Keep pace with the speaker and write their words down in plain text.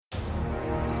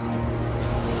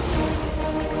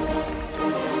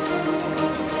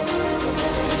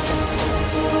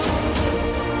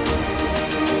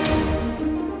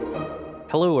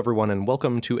Hello, everyone, and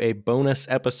welcome to a bonus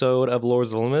episode of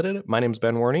Lords of Limited. My name is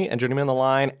Ben Warney, and joining me on the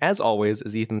line, as always,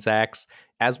 is Ethan Sachs,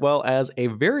 as well as a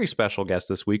very special guest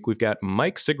this week. We've got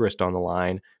Mike Sigrist on the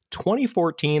line,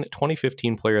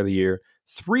 2014-2015 Player of the Year,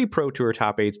 3 Pro Tour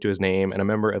top 8s to his name, and a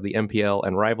member of the MPL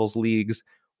and Rivals Leagues.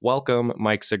 Welcome,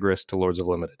 Mike Sigrist, to Lords of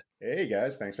Limited. Hey,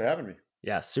 guys. Thanks for having me.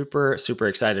 Yeah, super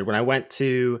excited. When I went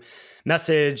to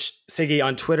message Siggy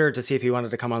on Twitter to see if he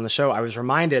wanted to come on the show, I was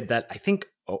reminded that I think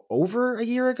over a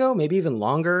year ago, maybe even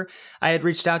longer, I had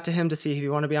reached out to him to see if he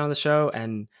wanted to be on the show,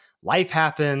 and life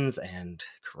happens and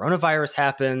coronavirus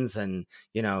happens and,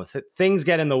 you know, things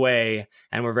get in the way.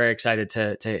 And we're very excited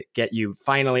to get you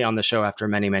finally on the show after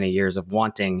many, many years of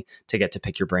wanting to get to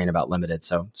pick your brain about Limited.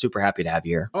 So super happy to have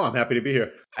you here. Oh, I'm happy to be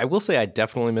here. I will say I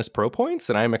definitely miss Pro Points,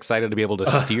 and I'm excited to be able to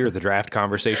steer the draft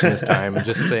conversation this time and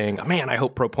just saying, oh, man, I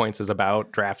hope Pro Points is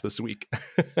about draft this week.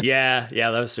 Yeah,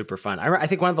 that was super fun. I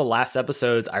think one of the last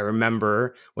episodes I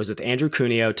remember was with Andrew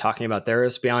Cuneo talking about There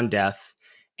Is Beyond Death.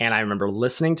 And I remember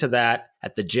listening to that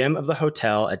at the gym of the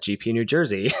hotel at GP New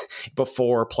Jersey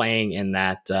before playing in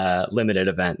that limited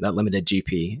event, that limited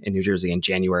GP in New Jersey in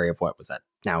January of what was that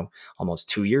now? Almost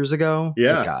 2 years ago?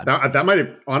 Yeah, that might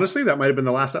have, honestly, that might have been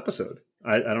the last episode.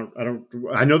 I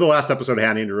know the last episode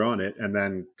had Andrew on it, and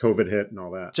then COVID hit and all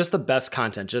that. Just the best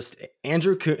content. Just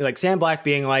Andrew, like Sam Black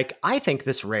being like, I think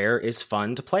this rare is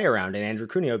fun to play around, and Andrew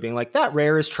Cuneo being like, that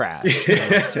rare is trash. You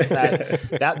know, just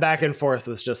that back and forth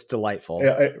was just delightful.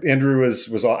 Yeah, Andrew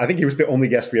was. I think he was the only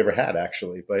guest we ever had,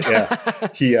 actually. But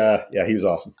yeah, he was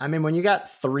awesome. I mean, when you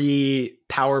got 3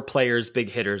 power players, big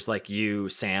hitters like you,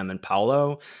 Sam, and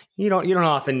Paolo, you don't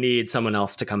often need someone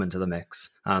else to come into the mix.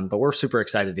 But we're super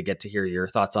excited to get to hear your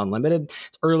thoughts on Limited.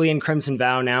 It's early in Crimson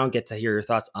Vow now. Get to hear your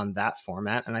thoughts on that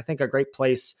format. And I think a great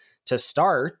place to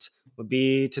start would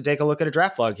be to take a look at a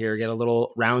draft log here, get a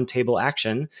little round table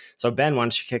action. So Ben, why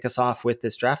don't you kick us off with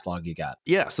this draft log you got?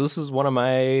 Yeah, so this is one of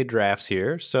my drafts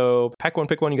here. So pack one,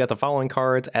 pick one. You got the following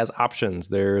cards as options.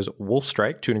 There's Wolf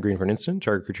Strike, 2 and a green for an instant.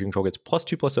 Target creature you control gets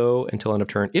 +2/+0 until end of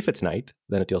turn. If it's night,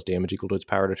 then it deals damage equal to its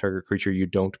power to target creature you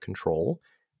don't control.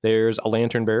 There's a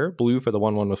Lantern Bearer, blue for the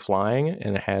 1/1 with flying,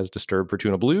 and it has Disturb for 2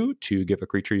 and a blue to give a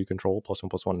creature you control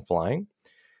 +1/+1 in flying.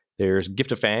 There's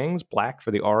Gift of Fangs, black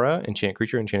for the aura, enchant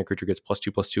creature. Enchanted creature gets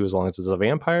 +2/+2 as long as it's a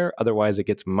vampire. Otherwise, it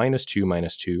gets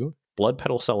 -2/-2. Blood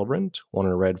Petal Celebrant, 1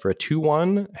 and a red for a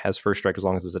 2/1, has first strike as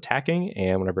long as it's attacking,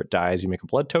 and whenever it dies, you make a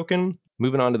blood token.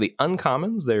 Moving on to the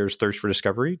uncommons, there's Thirst for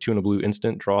Discovery, 2 and a blue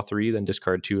instant, draw 3, then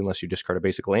discard 2 unless you discard a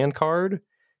basic land card.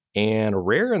 And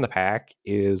rare in the pack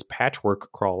is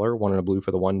Patchwork Crawler, 1 and a blue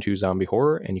for the 1/2 zombie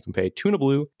horror, and you can pay 2 and a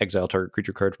blue, exile target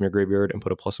creature card from your graveyard, and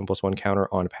put a +1/+1 counter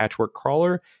on Patchwork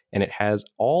Crawler, and it has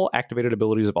all activated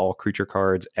abilities of all creature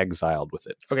cards exiled with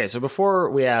it. Okay, so before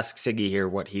we ask Siggy here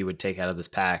what he would take out of this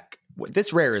pack,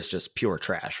 this rare is just pure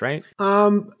trash, right?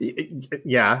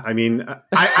 Yeah. I mean,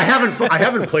 I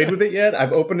haven't played with it yet.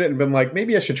 I've opened it and been like,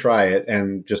 maybe I should try it,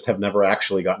 and just have never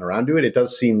actually gotten around to it. It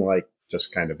does seem like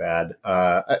just kind of bad.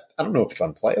 I don't know if it's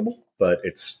unplayable, but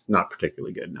it's not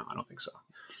particularly good. No, I don't think so.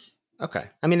 Okay.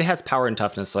 I mean, it has power and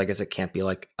toughness, so I guess it can't be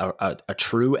like a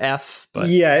true F. But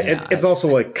it's also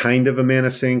like kind of a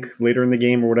mana sink later in the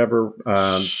game or whatever.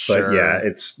 Sure. But yeah,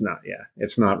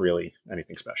 it's not really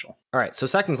anything special. All right. So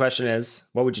second question is,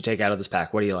 what would you take out of this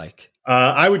pack? What do you like?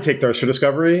 I would take Thirst for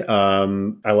Discovery.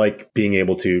 I like being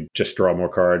able to just draw more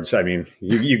cards. I mean,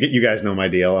 you guys know my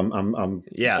deal.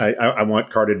 I want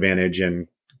card advantage and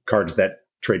cards that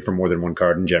trade for more than one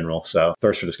card in general. So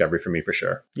Thirst for Discovery for me for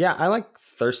sure. Yeah, I like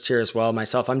Thirst here as well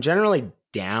myself. I'm generally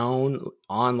down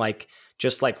on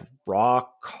just raw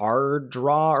card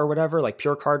draw or whatever, like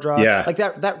pure card draw. Yeah. Like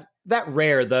that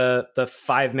rare, the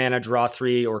 5 mana draw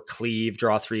 3 or cleave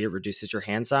draw 3, it reduces your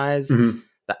hand size. Mm-hmm.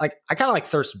 I kind of like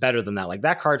Thirst better than that. Like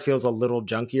that card feels a little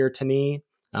junkier to me.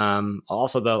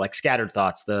 Also the Scattered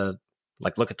Thoughts, the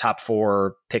look at top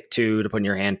 4, pick 2 to put in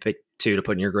your hand, pick 2 to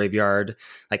put in your graveyard.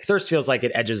 Like Thirst feels like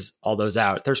it edges all those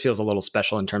out. Thirst feels a little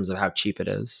special in terms of how cheap it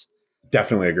is.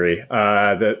 Definitely agree.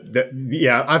 I've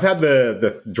had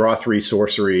the draw 3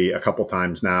 sorcery a couple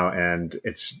times now, and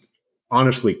it's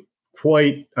honestly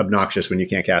quite obnoxious when you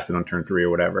can't cast it on turn 3 or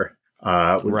whatever.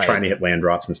 Right. Trying to hit land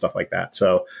drops and stuff like that.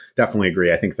 So definitely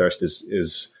agree. I think Thirst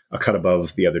is a cut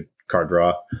above the other card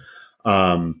draw.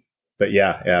 But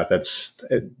that's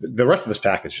the rest of this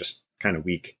pack is just kind of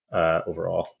weak.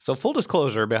 overall. So full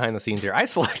disclosure behind the scenes here, I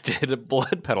selected a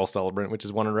Blood Petal Celebrant, which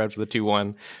is 1 in red for the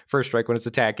 2/1 first strike when it's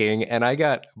attacking, and I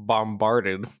got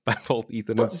bombarded by both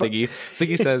Ethan and Siggy.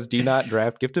 Siggy says, do not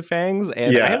draft Gift of Fangs,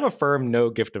 and I have a firm no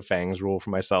Gift of Fangs rule for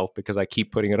myself because I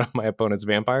keep putting it on my opponent's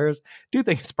vampires. Do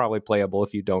think it's probably playable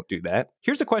if you don't do that.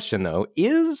 Here's a question though,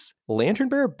 is Lantern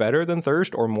Bearer better than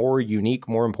Thirst or more unique,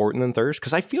 more important than Thirst?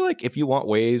 Because I feel like if you want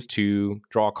ways to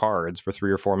draw cards for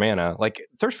 3 or 4 mana, like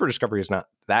Thirst for Discovery is not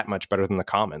that much better than the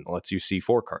common that lets you see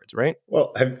 4 cards, right?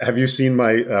 Well, have you seen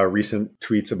my recent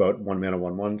tweets about 1 mana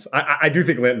 1/1s? I do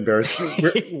think Lantern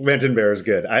Bearer is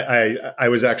good. I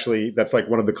was actually, that's like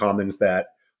one of the commons that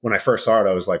when I first saw it,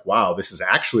 I was like, wow, this is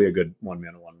actually a good 1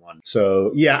 mana 1/1.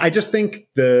 So yeah, I just think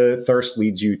the Thirst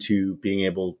leads you to being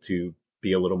able to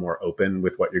be a little more open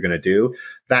with what you're going to do.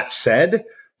 That said,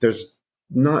 there's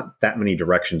not that many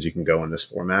directions you can go in this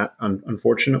format,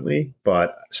 unfortunately,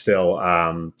 but still,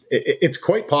 it's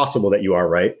quite possible that you are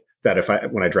right.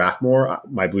 That when I draft more,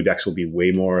 my blue decks will be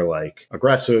way more like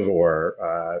aggressive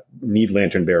or need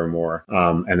Lantern Bearer more,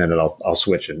 and then I'll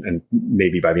switch and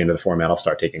maybe by the end of the format I'll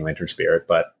start taking Lantern Spirit.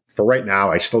 But for right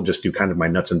now, I still just do kind of my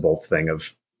nuts and bolts thing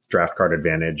of draft card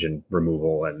advantage and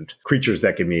removal and creatures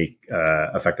that give me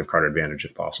effective card advantage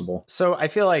if possible. So I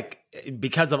feel like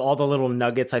because of all the little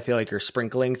nuggets I feel like you're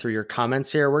sprinkling through your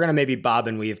comments here, we're going to maybe bob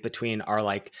and weave between our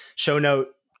like show note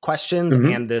questions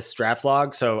and this draft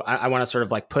log. So I want to sort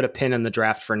of like put a pin in the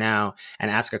draft for now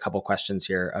and ask a couple questions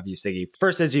here of you, Siggy.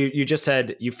 First, as you just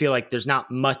said, you feel like there's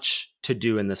not much to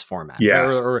do in this format.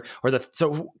 Yeah.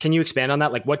 So can you expand on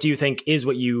that? Like, what do you think is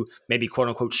what you maybe quote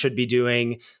unquote should be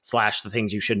doing / the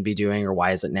things you shouldn't be doing, or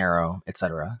why is it narrow,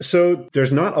 etc.? So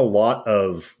there's not a lot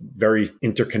of very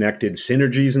interconnected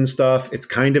synergies and stuff. It's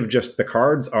kind of just the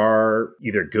cards are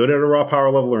either good at a raw power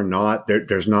level or not.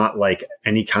 There's not like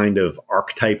any kind of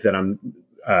archetype that I'm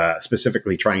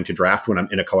specifically trying to draft when I'm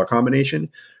in a color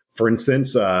combination. For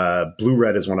instance,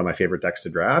 blue-red is one of my favorite decks to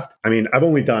draft. I mean, I've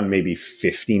only done maybe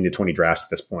 15 to 20 drafts at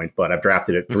this point, but I've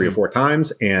drafted it 3 or 4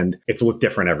 times, and it's looked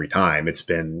different every time. It's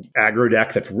been aggro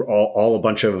deck that's all a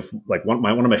bunch of, like one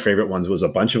of my favorite ones was a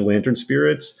bunch of Lantern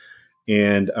Spirits,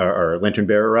 or Lantern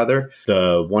Bearer rather,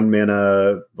 the 1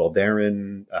 mana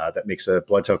Voldaren that makes a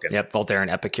blood token. Yep, Voldaren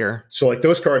Epicure. So like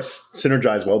those cards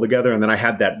synergize well together. And then I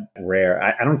had that rare,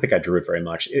 I don't think I drew it very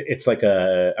much. It's like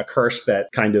a curse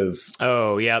that kind of...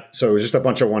 Oh, yep. So it was just a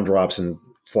bunch of 1-drops and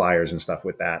flyers and stuff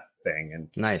with that thing. And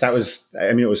nice. That was,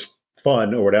 I mean, it was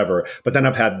fun or whatever. But then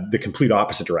I've had the complete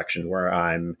opposite direction where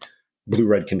I'm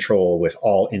blue-red control with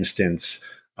all instants,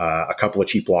 a couple of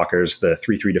cheap blockers, the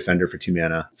 3/3 defender for 2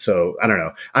 mana. So I don't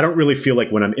know. I don't really feel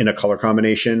like when I'm in a color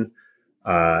combination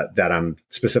that I'm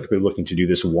specifically looking to do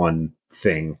this one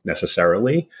thing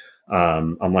necessarily,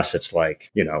 unless it's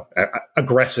like,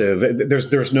 aggressive.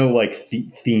 There's no like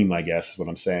theme, I guess is what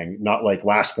I'm saying. Not like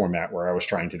last format where I was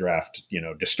trying to draft,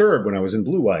 Disturb when I was in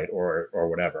blue-white or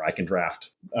whatever. I can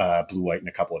draft blue-white in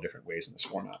a couple of different ways in this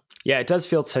format. Yeah, it does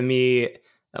feel to me.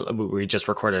 We just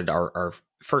recorded our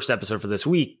first episode for this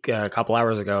week a couple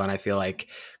hours ago, and I feel like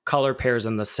color pairs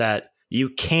in the set, you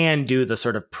can do the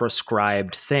sort of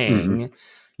prescribed thing.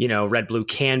 Red, blue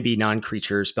can be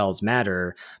non-creature spells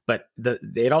matter, but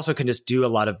it also can just do a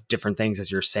lot of different things,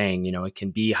 as you're saying. It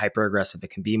can be hyper aggressive, it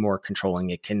can be more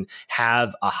controlling, it can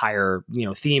have a higher,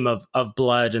 theme of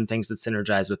blood and things that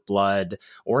synergize with blood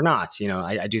or not.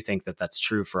 I do think that that's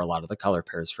true for a lot of the color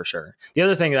pairs for sure. The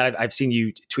other thing that I've seen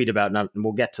you tweet about, and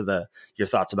we'll get to your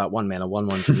thoughts about 1 mana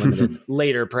 1/1s and limited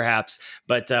later perhaps,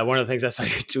 but one of the things I saw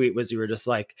you tweet was you were just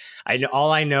like,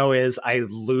 all I know is I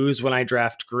lose when I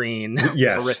draft green.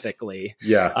 Yes. Horrifically.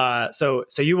 Yeah. So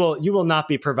you will not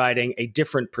be providing a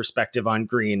different perspective on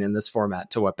green in this format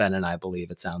to what Ben and I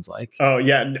believe, it sounds like. Oh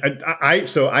yeah.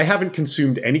 So I haven't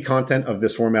consumed any content of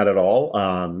this format at all.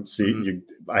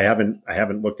 I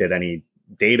haven't looked at any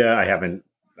data. I haven't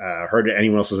heard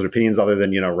anyone else's opinions other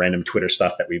than, random Twitter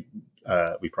stuff that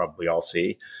we probably all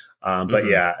see. But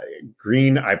yeah,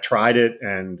 green, I've tried it.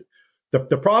 And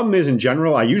the problem is in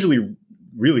general, I usually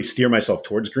really steer myself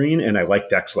towards green, and I like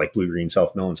decks like blue green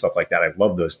self-mill and stuff like that. I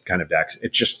love those kind of decks.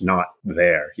 It's just not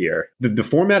there here. The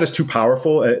format is too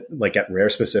powerful at rare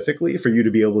specifically for you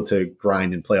to be able to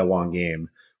grind and play a long game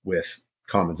with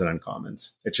commons and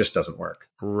uncommons. It just doesn't work.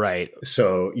 Right.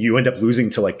 So you end up losing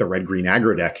to like the red green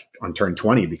aggro deck on turn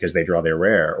 20 because they draw their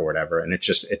rare or whatever, and it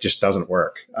just doesn't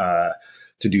work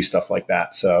to do stuff like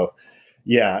that. So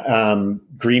yeah,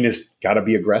 green has got to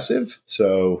be aggressive.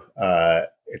 So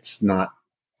it's not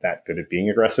that good at being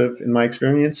aggressive in my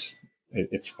experience.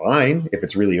 It's fine if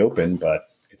it's really open, but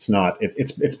it's not.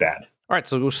 It's bad. All right,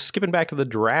 so we're skipping back to the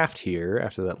draft here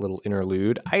after that little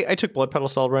interlude. I took Bloodpetal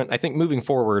Celebrant. I think moving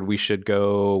forward, we should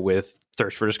go with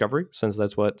Thirst for Discovery, since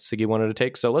that's what Siggy wanted to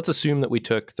take. So let's assume that we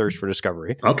took Thirst for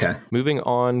Discovery. Okay. Moving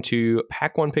on to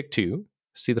Pack 1, Pick 2.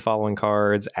 See the following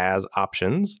cards as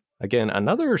options. Again,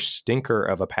 another stinker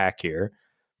of a pack here.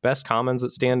 Best commons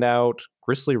that stand out: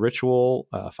 Grisly Ritual,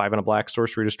 5 and a black,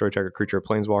 sorcery, destroy target creature or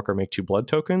planeswalker, make 2 blood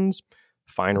tokens.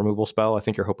 Fine removal spell. I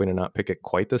think you're hoping to not pick it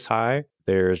quite this high.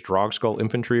 There's Drogskull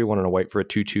Infantry, 1 and a white for a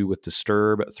 2/2 with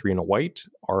Disturb, 3 and a white.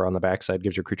 R on the backside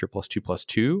gives your creature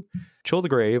 +2/+2. Chill the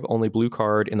Grave, only blue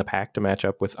card in the pack to match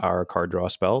up with our card draw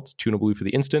spell. It's 2 and a blue for the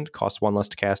instant, costs 1 less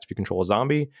to cast if you control a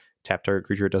zombie. Tap target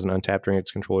creature, it doesn't untap during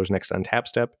its controller's next untap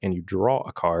step, and you draw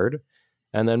a card.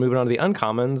 And then moving on to the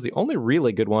uncommons, the only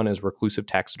really good one is Reclusive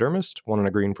Taxidermist, 1 and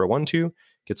a green for a 1/2.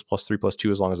 Gets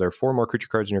 +3/+2 as long as there are 4 more creature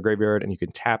cards in your graveyard, and you can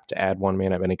tap to add 1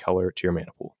 mana of any color to your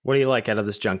mana pool. What do you like out of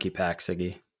this junkie pack,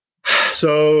 Siggy?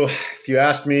 So if you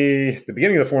asked me at the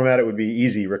beginning of the format, it would be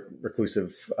easy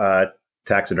Reclusive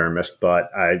Taxidermist,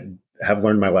 but I have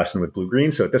learned my lesson with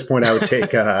blue-green. So at this point, I would take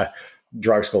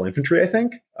Drogskull Infantry, I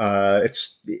think.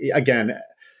 It's, again,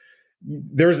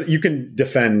 you can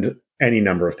defend any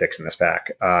number of picks in this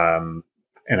pack.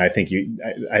 And I think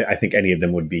I think any of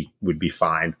them would be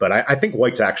fine. But I think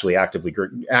white's actually actively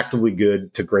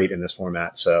good to great in this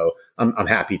format. So I'm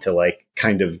happy to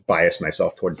kind of bias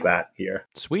myself towards that here.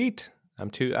 Sweet.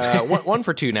 I'm 1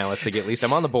 for 2 now. At least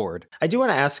I'm on the board. I do want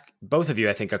to ask both of you,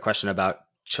 I think, a question about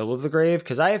Chill of the Grave,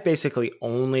 because I have basically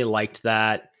only liked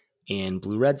that in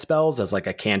blue-red spells as a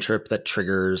cantrip that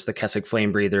triggers the Kessig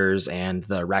Flame Breathers and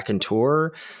the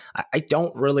Raconteur. I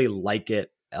don't really like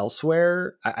it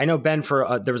elsewhere. I know, Ben,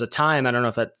 there was a time, I don't know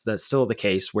if that's still the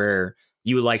case, where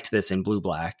you liked this in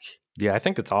blue-black. Yeah, I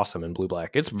think it's awesome in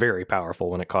blue-black. It's very powerful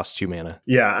when it costs 2 mana.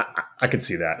 Yeah, I could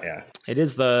see that, yeah. It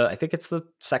is I think it's the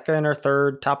second or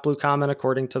third top blue common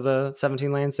according to the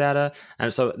 17 lands data.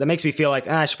 And so that makes me feel like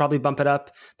I should probably bump it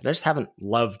up, but I just haven't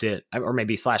loved it, or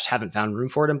maybe / haven't found room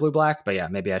for it in blue-black. But yeah,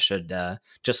 maybe I should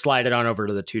just slide it on over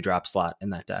to the 2-drop slot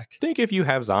in that deck. I think if you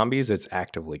have zombies, it's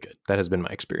actively good. That has been my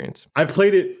experience. I've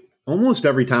played it almost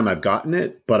every time I've gotten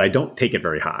it, but I don't take it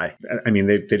very high. I mean,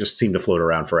 they just seem to float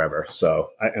around forever.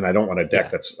 So, I don't want a deck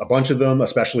that's a bunch of them,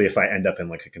 especially if I end up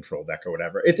in a control deck or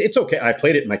whatever. It's okay. I've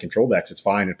played it in my control decks. It's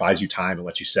fine. It buys you time and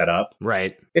lets you set up.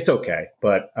 Right. It's okay.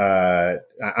 But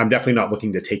I'm definitely not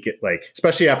looking to take it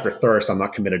especially after Thirst, I'm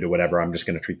not committed to whatever. I'm just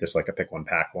going to treat this like a pick one,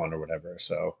 pack one or whatever.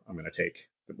 So I'm going to take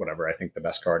whatever I think the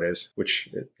best card is, which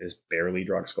is barely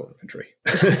Drogskull Infantry.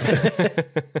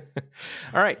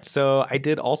 All right. So I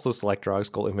did also select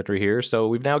Drogskull Infantry here. So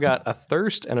we've now got a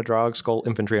Thirst and a Drogskull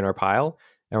Infantry in our pile.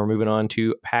 And we're moving on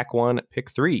to Pack 1, Pick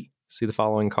 3. See the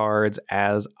following cards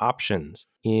as options.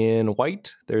 In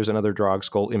white, there's another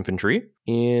Drogskull Infantry.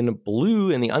 In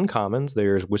blue, in the uncommons,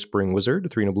 there's Whispering Wizard,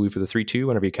 3 and a blue for the 3/2.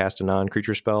 Whenever you cast a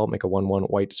non-creature spell, make a 1/1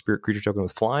 white spirit creature token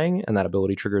with flying, and that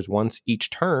ability triggers once each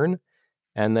turn.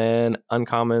 And then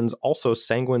uncommons, also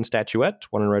Sanguine Statuette,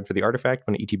 1 in red for the artifact.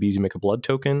 When it ETBs, you make a blood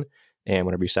token. And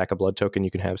whenever you sack a blood token, you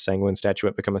can have Sanguine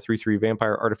Statuette become a 3/3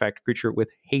 vampire artifact creature with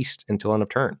haste until end of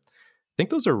turn. I think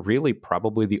those are really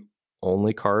probably the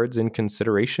only cards in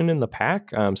consideration in the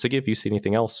pack. Siggy, if you see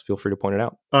anything else, feel free to point it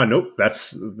out. Nope.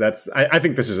 I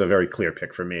think this is a very clear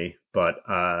pick for me, but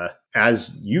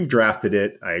as you've drafted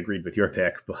it, I agreed with your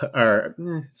pick, but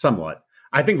somewhat.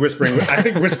 I think Whispering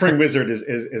Wizard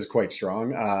is quite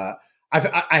strong.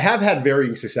 I have had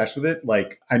varying success with it.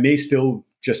 I may still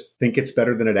just think it's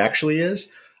better than it actually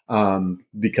is.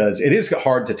 Because it is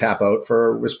hard to tap out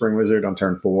for Whispering Wizard on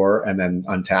turn 4 and then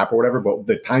untap or whatever. But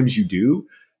the times you do,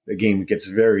 the game gets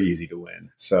very easy to win.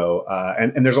 So,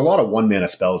 and there's a lot of 1 mana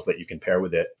spells that you can pair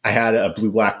with it. I had a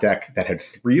blue-black deck that had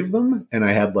 3 of them, and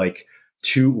I had 1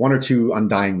 or 2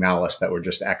 Undying Malice that were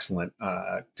just excellent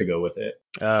to go with it.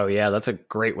 Oh yeah, that's a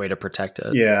great way to protect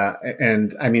it. Yeah,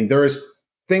 and I mean there is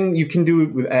thing you can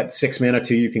do at 6 mana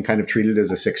too. You can kind of treat it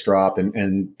as a 6-drop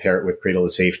and pair it with Cradle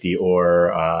of Safety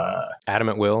or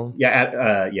Adamant Will.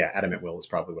 Adamant Will is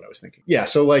probably what I was thinking. Yeah,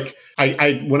 so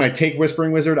I when I take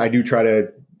Whispering Wizard, I do try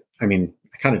to. I mean,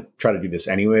 I kind of try to do this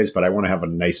anyways, but I want to have a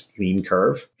nice lean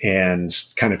curve and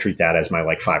kind of treat that as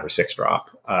my 5 or 6 drop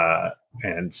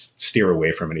and steer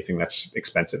away from anything that's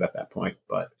expensive at that point.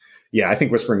 But yeah, I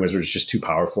think Whispering Wizard is just too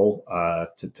powerful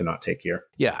to not take here.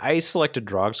 Yeah, I selected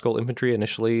Drogskull Infantry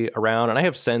initially around, and I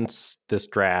have since this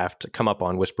draft come up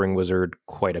on Whispering Wizard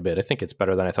quite a bit. I think it's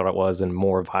better than I thought it was and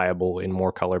more viable in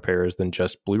more color pairs than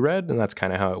just blue-red, and that's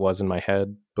kind of how it was in my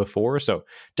head before. So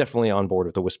definitely on board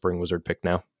with the Whispering Wizard pick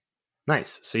now.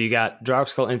 Nice. So you got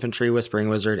Drogskull Infantry, Whispering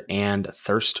Wizard, and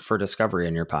Thirst for Discovery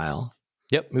in your pile.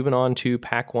 Yep, moving on to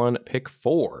pack 1, pick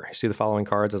 4. See the following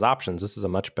cards as options. This is a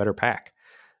much better pack.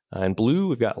 In blue,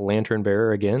 we've got Lantern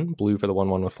Bearer again. Blue for the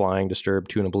 1/1 with flying, disturb,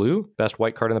 2 and a blue. Best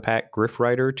white card in the pack, Griff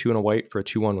Rider, 2 and a white for a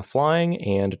 2/1 with flying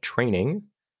and training.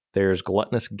 There's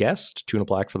Gluttonous Guest, 2 and a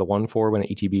black for the 1/4. When it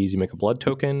ETBs, you make a blood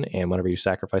token, and whenever you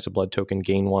sacrifice a blood token,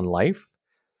 gain 1 life.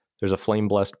 There's a Flame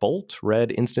Blessed Bolt.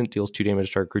 Red instant deals 2 damage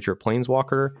to target creature or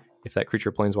planeswalker. If that creature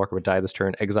or planeswalker would die this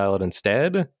turn, exile it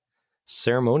instead.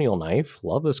 Ceremonial Knife,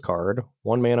 love this card.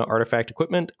 1 mana artifact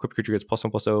equipment. Equipped creature gets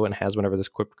 +1/+0 and has whenever this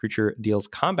equipped creature deals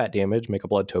combat damage, make a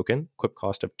blood token. Equip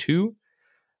cost of 2.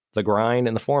 The grind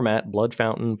in the format, Blood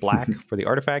Fountain, black for the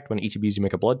artifact. When ETBs, you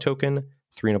make a blood token.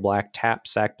 3 and a black, tap,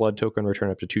 sack blood token,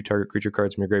 return up to 2 target creature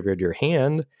cards from your graveyard to your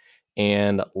hand.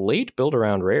 And late build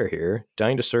around rare here.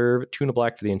 Dying to Serve, 2 and a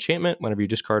black for the enchantment. Whenever you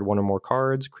discard 1 or more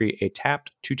cards, create a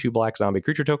tapped 2/2 black zombie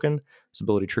creature token. This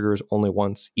ability triggers only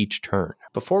once each turn.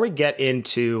 Before we get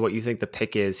into what you think the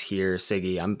pick is here,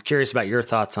 Siggy, I'm curious about your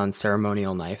thoughts on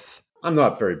Ceremonial Knife. I'm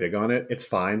not very big on it. It's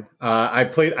fine.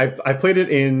 I've played it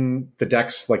in the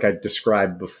decks like I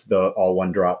described with the all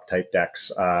 1-drop type decks,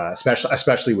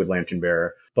 especially with Lantern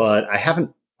Bearer. But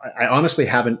I honestly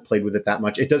haven't played with it that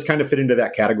much. It does kind of fit into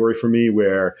that category for me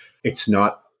where it's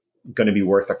not going to be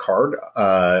worth a card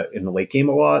in the late game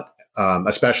a lot,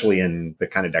 especially in the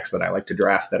kind of decks that I like to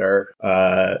draft that are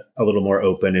a little more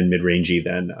open and mid-rangey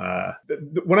than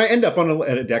when I end up on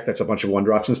a deck that's a bunch of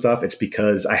 1-drops and stuff, it's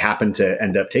because I happen to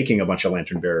end up taking a bunch of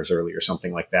Lantern Bearers early or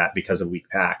something like that because of weak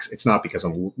packs. It's not because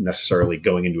I'm necessarily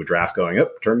going into a draft going,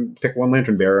 pick 1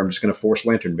 Lantern Bearer. I'm just going to force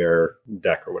Lantern Bearer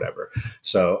deck or whatever.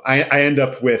 So I end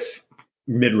up with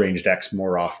mid-range decks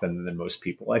more often than most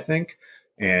people, I think.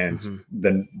 And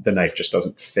the knife just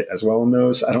doesn't fit as well in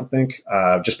those, I don't think,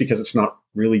 just because it's not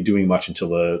really doing much until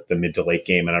the mid to late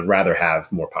game. And I'd rather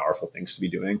have more powerful things to be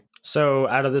doing. So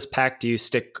out of this pack, do you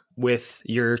stick with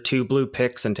your 2 blue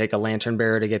picks and take a Lantern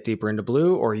Bearer to get deeper into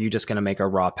blue? Or are you just going to make a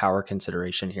raw power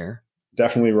consideration here?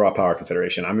 Definitely raw power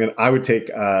consideration. I would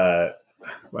take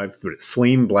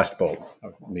Flame Blessed Bolt.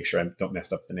 I'll make sure I don't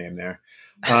mess up the name there.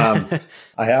 I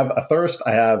have a Thirst.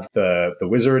 I have the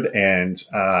Wizard, and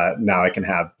now I can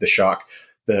have the Shock,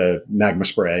 the Magma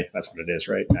Spray. That's what it is,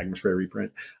 right? Magma Spray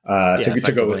reprint.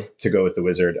 To go with the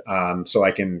Wizard. So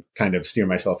I can kind of steer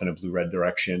myself in a blue-red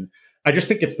direction. I just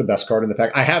think it's the best card in the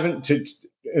pack. I haven't,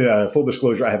 full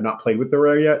disclosure, I have not played with the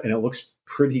rare yet, and it looks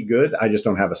pretty good. I just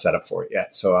don't have a setup for it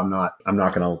yet. So I'm not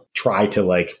going to try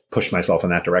to push myself in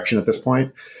that direction at this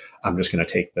point. I'm just going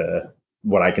to take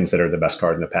what I consider the best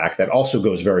card in the pack that also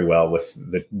goes very well with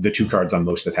the 2 cards I'm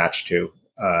most attached to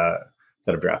that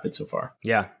I've drafted so far.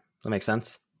 Yeah, that makes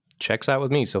sense. Checks out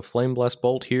with me. So Flame Blessed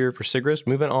Bolt here for Sigrist.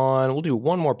 Moving on, we'll do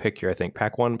one more pick here, I think.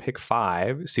 Pack 1, pick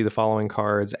 5. See the following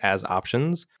cards as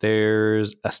options.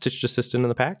 There's a Stitched Assistant in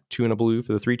the pack. 2 and a blue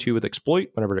for the 3/2 with Exploit.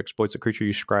 Whenever it exploits a creature,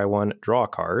 you scry 1, draw a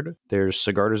card. There's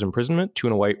Sigarda's Imprisonment. 2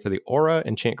 and a white for the aura.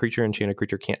 Enchanted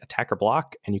creature can't attack or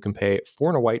block. And you can pay 4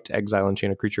 and a white to exile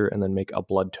enchanted creature and then make a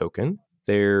blood token.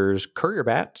 There's Courier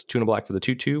Bat, 2 and a black for the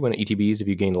 2/2. When it ETBs, if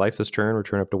you gain life this turn,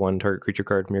 return up to 1 target creature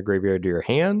card from your graveyard to your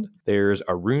hand. There's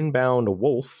a Runebound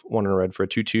Wolf, 1 and a red for a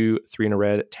 2/2, 3 and a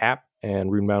red, tap,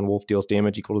 and Runebound Wolf deals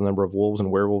damage equal to the number of wolves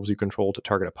and werewolves you control to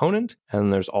target opponent.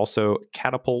 And there's also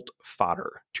Catapult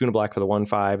Fodder, 2 and a black for the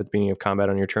 1/5. At the beginning of combat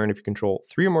on your turn, if you control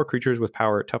 3 or more creatures with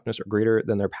power, toughness, or greater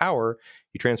than their power,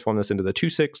 you transform this into the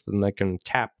 2/6, then they can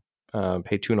tap,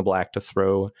 pay 2 and a black to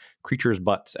throw creatures'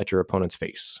 butts at your opponent's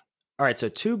face. All right, so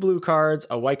 2 blue cards,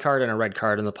 a white card, and a red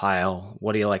card in the pile.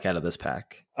 What do you like out of this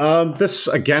pack? This,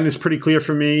 again, is pretty clear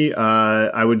for me.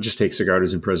 I would just take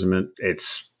Sigarda's Imprisonment.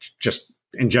 It's just,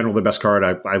 in general, the best card.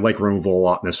 I like removal a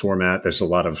lot in this format. There's a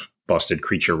lot of busted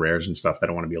creature rares and stuff that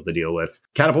I want to be able to deal with.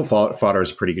 Catapult Fodder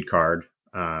is a pretty good card.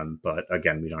 But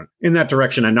again, we don't in that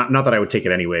direction. And not that I would take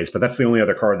it anyways, but that's the only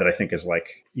other card that I think is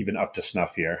even up to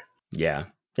snuff here. Yeah,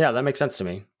 that makes sense to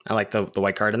me. I like the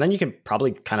white card. And then you can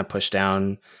probably kind of push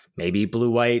down maybe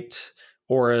blue-white,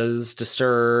 auras,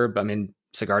 disturb. I mean,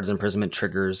 Sigarda's Imprisonment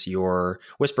triggers your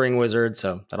Whispering Wizard,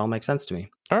 so that all makes sense to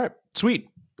me. All right, sweet.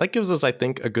 That gives us, I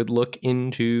think, a good look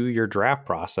into your draft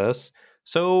process.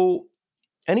 So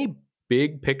any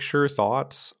big picture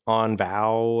thoughts on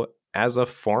VOW as a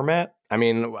format? I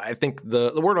mean, I think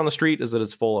the word on the street is that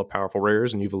it's full of powerful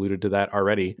rares, and you've alluded to that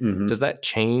already. Mm-hmm. Does that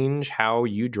change how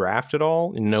you draft at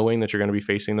all, knowing that you're going to be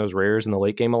facing those rares in the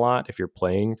late game a lot if you're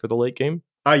playing for the late game?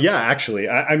 Yeah, actually.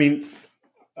 I mean,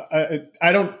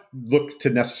 I don't look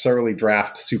to necessarily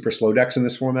draft super slow decks in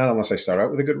this format unless I start out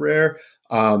with a good rare.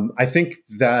 I think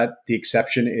that the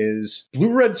exception is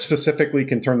blue-red specifically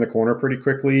can turn the corner pretty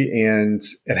quickly, and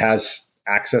it has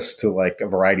access to a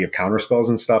variety of counter spells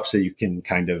and stuff, so you can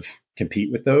kind of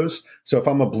compete with those. So if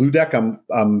I'm a blue deck,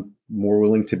 I'm more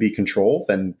willing to be control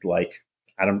than like,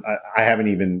 I haven't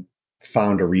even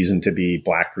found a reason to be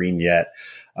black green yet,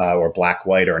 or black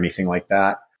white or anything like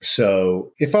that.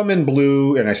 So if I'm in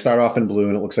blue and I start off in blue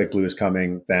and it looks like blue is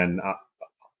coming, then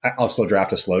I'll still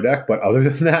draft a slow deck. But other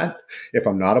than that, if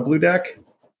I'm not a blue deck,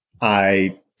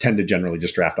 I tend to generally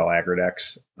just draft all aggro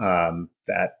decks.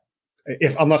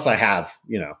 Unless I have,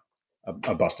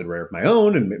 a busted rare of my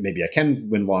own, and maybe I can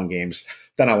win long games,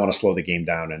 then I want to slow the game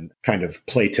down and kind of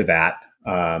play to that,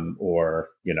 or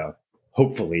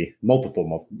hopefully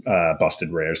multiple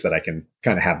busted rares that I can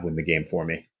kind of have win the game for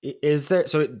me. Is there?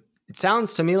 So it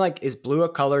sounds to me like, is blue a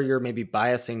color you're maybe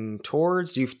biasing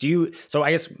towards? Do you? So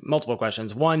I guess multiple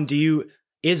questions. One,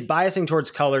 is biasing towards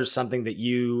colors something that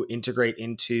you integrate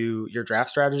into your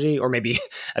draft strategy, or maybe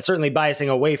certainly biasing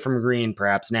away from green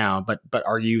perhaps now, but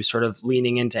are you sort of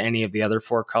leaning into any of the other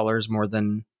 4 colors more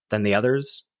than the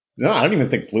others? No, I don't even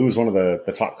think blue is one of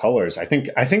the top colors. I think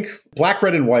black,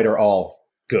 red, and white are all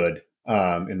good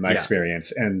in my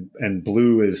experience, and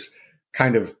blue is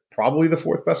kind of probably the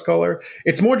 4th best color.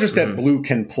 It's more just that blue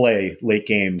can play late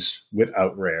games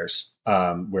without rares,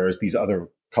 whereas these other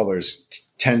colors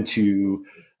tend to.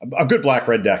 A good black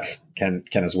red deck can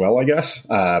as well, I guess,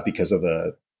 because of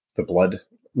the blood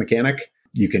mechanic.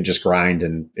 You can just grind,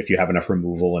 and if you have enough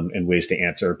removal and ways to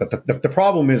answer. But the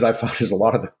problem is, I found is a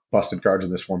lot of the busted cards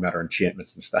in this format are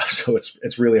enchantments and stuff. So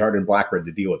it's really hard in black red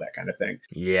to deal with that kind of thing.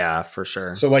 Yeah, for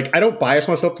sure. So like, I don't bias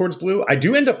myself towards blue. I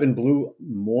do end up in blue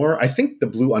more. I think the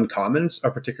blue uncommons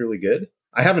are particularly good.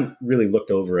 I haven't really looked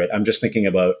over it. I'm just thinking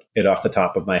about it off the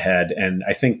top of my head, and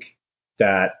I think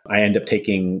that I end up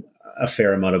taking a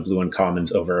fair amount of blue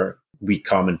uncommons over weak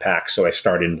common packs. So I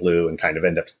start in blue and kind of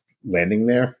end up landing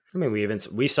there. I mean,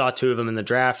 we saw 2 of them in the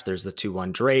draft. There's the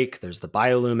 2/1 Drake. There's the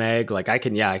Biolume egg. Like I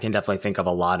can definitely think of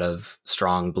a lot of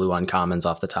strong blue uncommons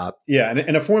off the top. Yeah. And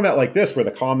in a format like this where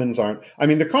the commons aren't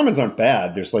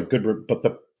bad. There's like good, but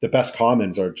the best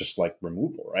commons are just like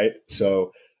removal, right?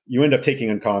 So you end up taking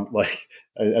uncommon, like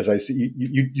as I see,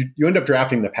 you end up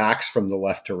drafting the packs from the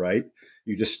left to right.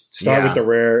 You just start with the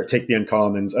rare, take the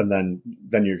uncommons, and then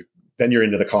you're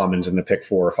into the commons in the pick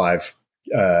 4 or 5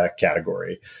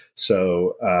 category.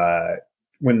 So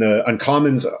when the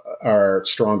uncommons are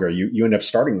stronger, you end up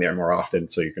starting there more often,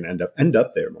 so you can end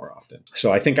up there more often.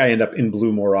 So I think I end up in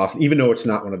blue more often, even though it's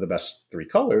not one of the best 3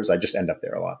 colors. I just end up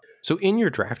there a lot. So in your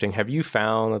drafting, have you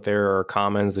found that there are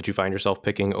commons that you find yourself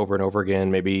picking over and over again?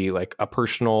 Maybe like a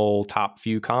personal top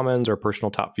few commons or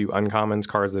personal top few uncommons,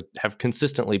 cards that have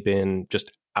consistently been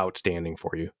just outstanding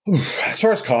for you? As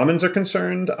far as commons are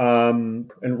concerned, in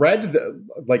red,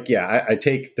 I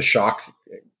take the shock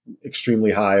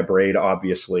extremely high, Braid,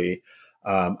 obviously.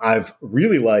 I've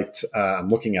really liked, I'm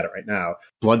looking at it right now,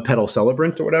 Blood Petal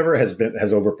Celebrant or whatever has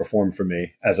overperformed for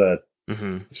me as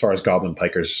far as Goblin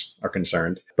Pikers are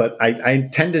concerned. But I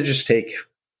tend to just take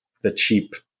the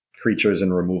cheap creatures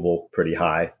and removal pretty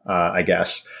high, I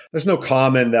guess. There's no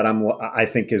common that I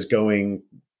think is going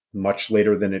much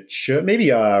later than it should.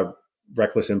 Maybe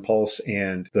Reckless Impulse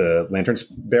and the Lantern's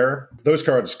Bearer. Those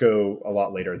cards go a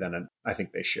lot later than I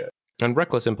think they should. And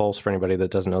Reckless Impulse, for anybody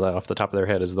that doesn't know that off the top of their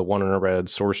head, is the 1 in a red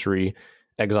sorcery,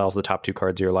 exiles the top 2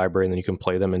 cards of your library, and then you can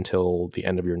play them until the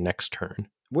end of your next turn.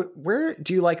 Where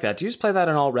do you like that? Do you just play that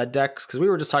in all red decks? Because we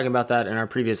were just talking about that in our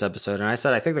previous episode, and I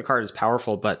said I think the card is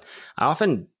powerful, but I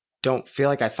often don't feel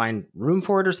like I find room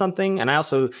for it or something. And I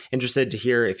also interested to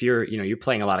hear if you're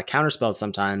playing a lot of counterspells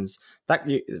sometimes, that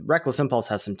Reckless Impulse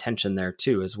has some tension there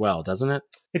too as well, doesn't it?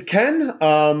 It can.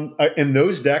 In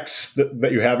those decks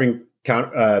that you're having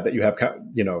that you have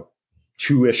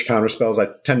 2-ish counterspells,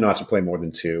 I tend not to play more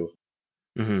than 2.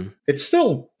 Mm-hmm. It's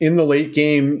still in the late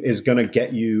game is going to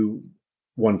get you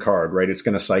 1 card, right? It's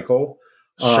going to cycle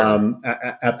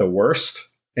at the worst.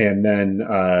 And then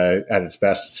at its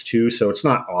best, it's 2. So it's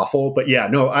not awful. But yeah,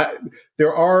 no,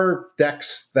 there are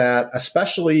decks that,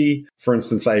 especially, for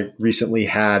instance, I recently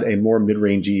had a more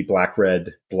mid-rangey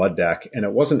black-red blood deck, and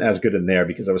it wasn't as good in there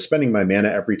because I was spending my mana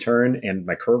every turn and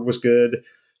my curve was good.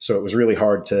 So it was really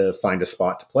hard to find a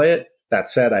spot to play it. That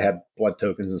said, I had blood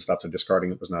tokens and stuff, so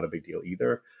discarding it was not a big deal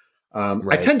either.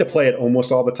 Right. I tend to play it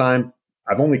almost all the time.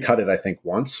 I've only cut it, I think,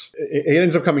 once. It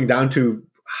ends up coming down to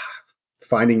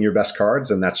finding your best cards,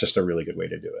 and that's just a really good way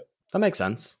to do it. That makes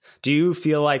sense. Do you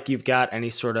feel like you've got any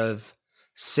sort of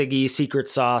Siggy secret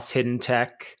sauce hidden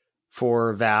tech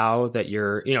for Vow that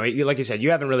you're, like you said,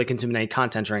 you haven't really consumed any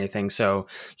content or anything, so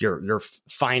you're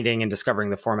finding and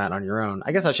discovering the format on your own?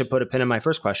 I guess I should put a pin in my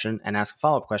first question and ask a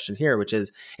follow-up question here, which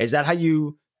is that how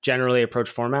you generally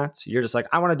approach formats? You're just like,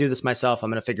 I want to do this myself. I'm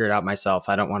going to figure it out myself.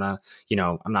 I don't want to,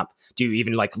 do you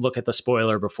even like look at the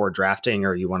spoiler before drafting,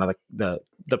 or you want to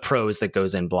the pros that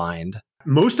goes in blind?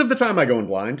 Most of the time I go in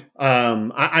blind.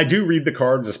 I do read the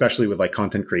cards, especially with like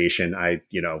content creation. I,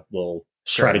 will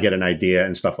try to get an idea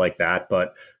and stuff like that.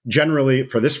 But generally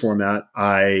for this format,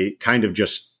 I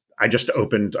just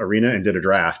opened Arena and did a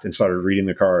draft and started reading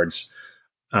the cards.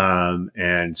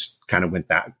 And kind of went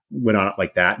on it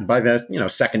like that. And by the,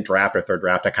 second draft or third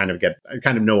draft, I kind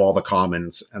of know all the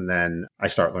commons, and then I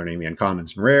start learning the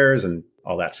uncommons and rares and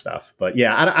all that stuff. But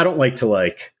yeah, I don't like to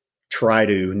like try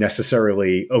to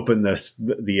necessarily open the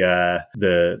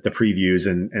previews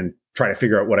and try to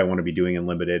figure out what I want to be doing in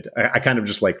limited. I kind of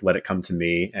just like let it come to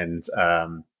me, and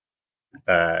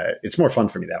it's more fun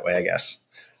for me that way, I guess.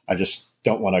 I just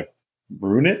don't want to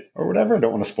ruin it or whatever. I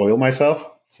don't want to spoil myself.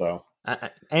 So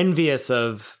envious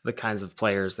of the kinds of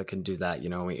players that can do that.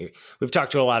 We've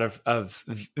talked to a lot of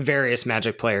various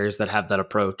Magic players that have that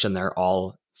approach, and they're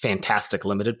all fantastic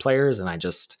limited players. And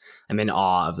I'm in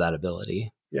awe of that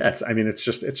ability. Yeah, it's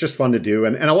just fun to do,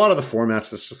 and a lot of the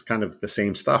formats, it's just kind of the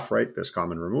same stuff, right? There's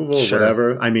common removal,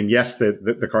 whatever. I mean, yes,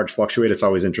 the cards fluctuate. It's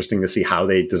always interesting to see how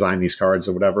they design these cards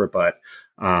or whatever, but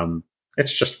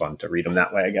it's just fun to read them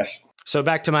that way, I guess. So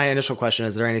back to my initial question,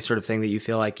 is there any sort of thing that you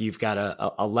feel like you've got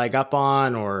a leg up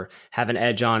on or have an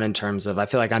edge on in terms of, I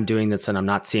feel like I'm doing this and I'm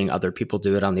not seeing other people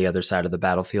do it on the other side of the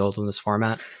battlefield in this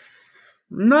format?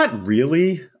 Not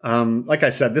really. Like I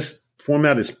said, this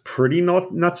format is pretty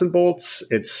nuts and bolts.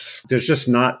 There's just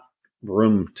not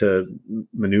room to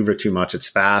maneuver too much. It's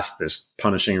fast. There's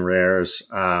punishing rares.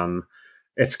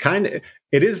 It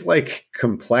is like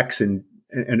complex and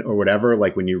or whatever,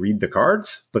 like when you read the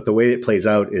cards, but the way it plays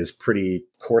out is pretty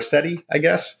corset-y, I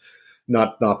guess.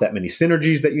 Not that many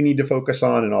synergies that you need to focus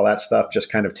on and all that stuff. Just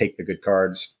kind of take the good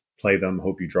cards, play them,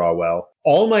 hope you draw well.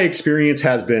 All my experience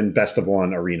has been best of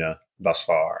one Arena thus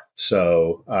far.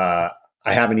 So I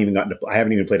haven't even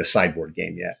played a sideboard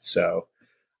game yet. So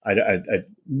I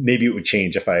maybe it would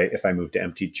change if I move to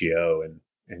MTGO and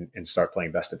start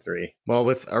playing best of three. Well,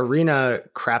 with Arena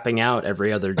crapping out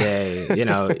every other day,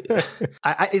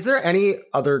 is there any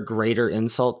other greater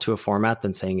insult to a format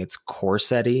than saying it's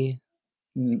corset-y?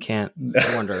 I can't.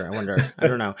 I wonder. I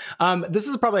don't know. This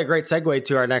is probably a great segue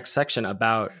to our next section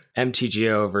about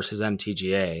MTGO versus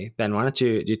MTGA. Ben, why don't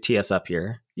you tee us up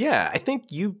here? Yeah, I think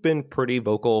you've been pretty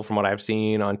vocal from what I've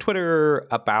seen on Twitter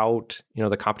about,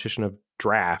 the competition of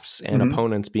drafts and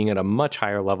opponents being at a much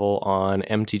higher level on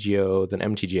MTGO than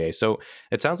MTGA. So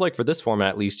it sounds like for this format,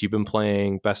 at least, you've been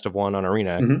playing best of one on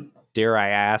Arena. Mm-hmm. Dare I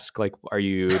ask, like, are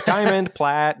you Diamond,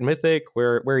 Plat, Mythic?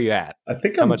 Where are you at? I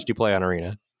think how much do you play on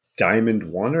Arena?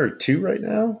 Diamond 1 or 2 right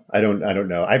now. I don't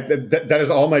know. That is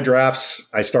all my drafts.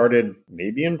 I started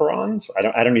maybe in Bronze.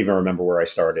 I don't even remember where I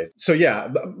started. So yeah,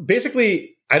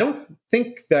 basically, I don't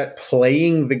think that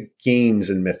playing the games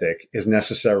in Mythic is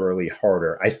necessarily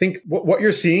harder. I think what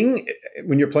you're seeing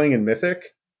when you're playing in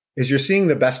Mythic is you're seeing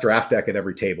the best draft deck at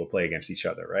every table play against each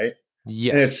other, right?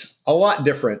 Yes. And it's a lot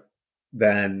different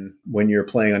than when you're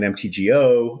playing on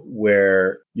MTGO,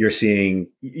 where you're seeing,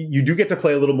 you do get to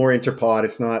play a little more interpod.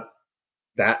 It's not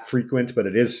that frequent, but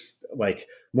it is like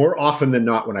more often than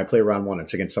not when I play round one,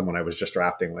 it's against someone I was just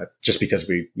drafting with, just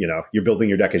because you're building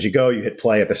your deck as you go, you hit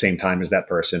play at the same time as that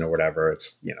person or whatever.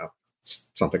 It's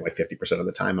something like 50% of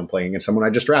the time I'm playing against someone I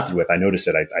just drafted with. I notice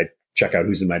it. I check out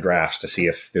who's in my drafts to see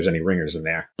if there's any ringers in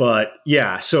there. But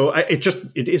yeah, so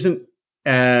it isn't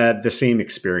the same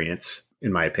experience,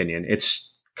 in my opinion.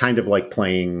 It's kind of like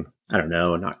playing, I don't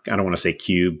want to say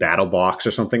Cube, Battle Box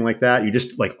or something like that. You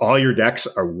just like all your decks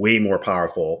are way more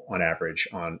powerful on average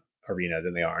on Arena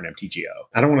than they are on MTGO.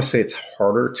 I don't want to say it's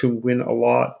harder to win a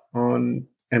lot on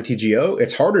MTGO.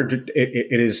 It's harder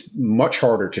it is much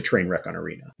harder to train wreck on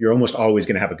Arena. You're almost always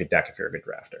going to have a good deck if you're a good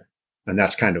drafter. And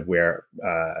that's kind of where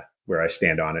I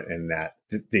stand on it, and that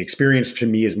the experience to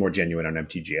me is more genuine on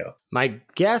MTGO. My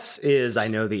guess is I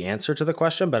know the answer to the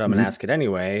question, but I'm going to ask it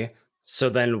anyway. So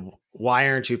then why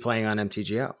aren't you playing on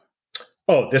MTGO?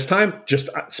 Oh, this time, just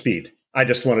speed. I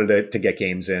just wanted to get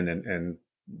games in and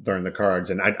learn the cards.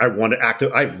 And I want to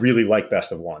active. I really like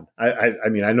best of one. I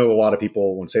mean, I know a lot of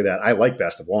people won't say that. I like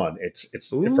best of one. It's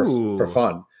for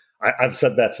fun. I've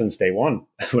said that since day one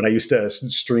when I used to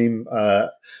stream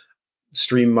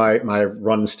my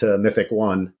runs to Mythic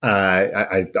 1.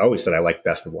 I always said I like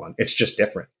best of one. It's just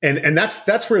different. And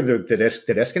that's where the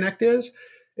disconnect is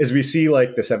we see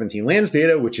like the 17 lands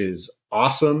data, which is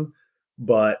awesome,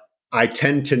 but I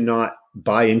tend to not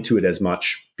buy into it as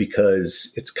much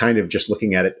because it's kind of just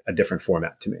looking at it a different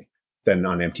format to me than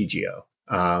on MTGO.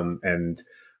 And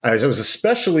I was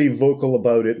especially vocal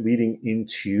about it leading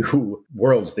into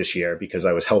Worlds this year because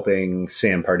I was helping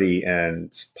Sam Pardee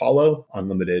and Paulo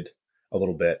Unlimited a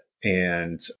little bit.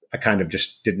 And I kind of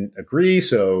just didn't agree.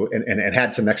 So, and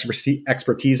had some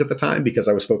expertise at the time because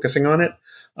I was focusing on it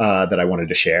that I wanted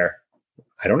to share.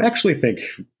 I don't actually think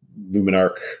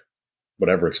Luminarch,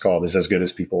 whatever it's called, is as good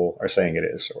as people are saying it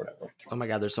is, or whatever. Oh my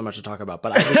God, there's so much to talk about.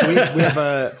 But we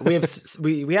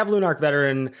have Luminarch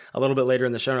Veteran a little bit later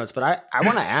in the show notes. But I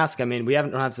want to ask. I mean, we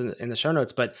don't have it in the show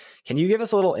notes, but can you give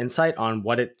us a little insight on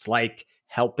what it's like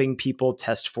helping people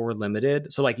test for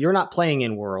limited? So, like, you're not playing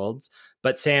in Worlds,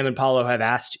 but Sam and Paulo have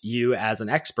asked you as an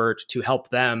expert to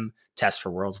help them test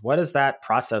for Worlds. What is that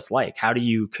process like? How do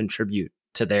you contribute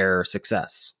to their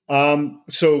success?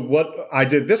 So what I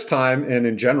did this time, and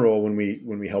in general, when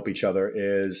we help each other,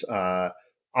 is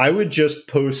I would just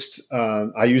post.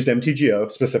 I used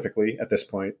MTGO specifically at this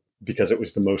point because it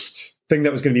was the most thing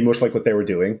that was going to be most like what they were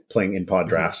doing, playing in pod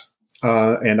drafts.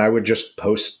 And I would just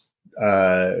post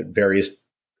various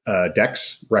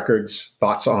decks, records,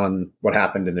 thoughts on what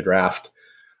happened in the draft,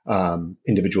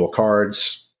 individual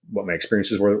cards, what my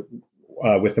experiences were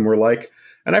with them were like.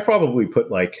 And I probably put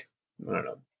like, I don't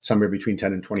know, somewhere between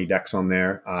 10 and 20 decks on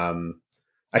there.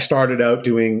 I started out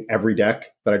doing every deck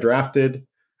that I drafted.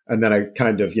 And then I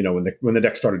kind of, when the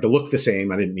deck started to look the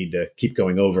same, I didn't need to keep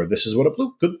going over, this is what a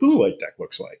good blue-white deck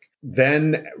looks like.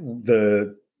 Then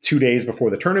the 2 days before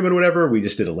the tournament or whatever, we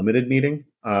just did a limited meeting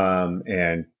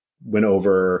and went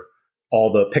over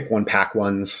all the pick one, pack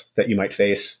ones that you might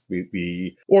face.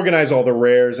 We organized all the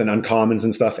rares and uncommons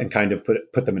and stuff and kind of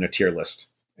put them in a tier list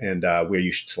and where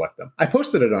you should select them. I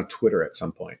posted it on Twitter at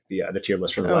some point, the tier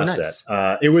list for the last set.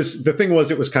 It was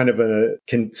kind of a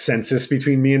consensus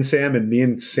between me and Sam, and me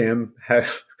and Sam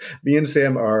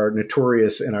are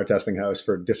notorious in our testing house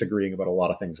for disagreeing about a lot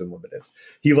of things in limited.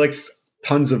 He likes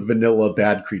tons of vanilla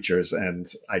bad creatures, and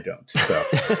I don't. So,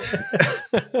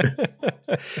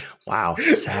 wow,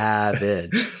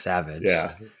 savage.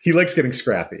 Yeah, he likes getting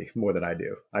scrappy more than I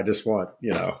do. I just want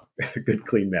good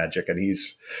clean Magic, and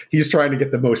he's trying to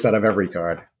get the most out of every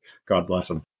card. God bless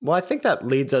him. Well, I think that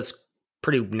leads us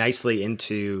pretty nicely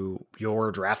into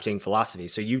your drafting philosophy.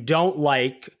 So you don't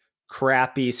like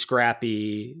crappy,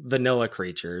 scrappy vanilla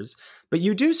creatures, but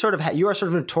you do you are sort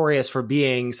of notorious for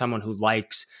being someone who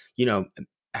likes,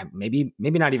 maybe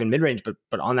not even mid-range, but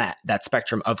on that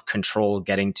spectrum of control,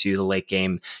 getting to the late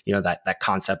game, that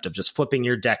concept of just flipping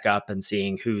your deck up and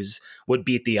seeing who's would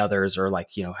beat the others, or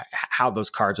how those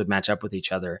cards would match up with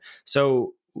each other.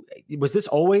 So was this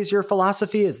always your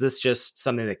philosophy? Is this just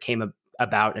something that came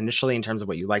about initially in terms of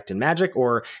what you liked in Magic,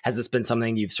 or has this been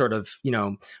something you've sort of,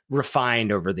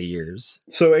 refined over the years?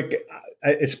 So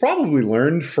it's probably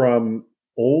learned from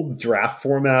old draft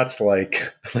formats.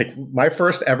 Like my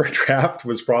first ever draft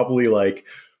was probably like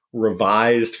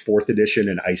revised 4th edition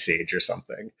and Ice Age or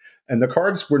something. And the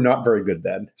cards were not very good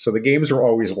then. So the games were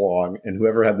always long, and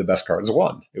whoever had the best cards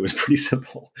won. It was pretty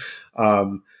simple.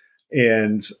 That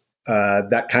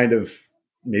kind of,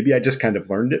 maybe I just kind of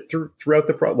learned it throughout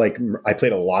I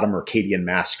played a lot of Mercadian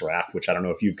Mass Draft, which I don't know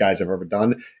if you guys have ever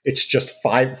done. It's just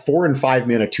 4 and 5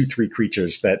 mana, 2/3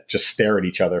 creatures that just stare at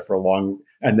each other for a long,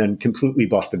 and then completely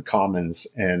busted commons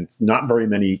and not very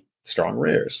many strong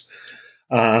rares.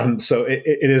 So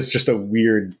it is just a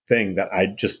weird thing that I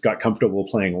just got comfortable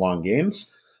playing long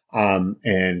games,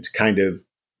 and kind of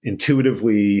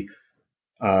intuitively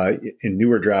in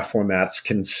newer draft formats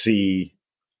can see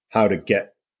how to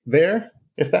get there,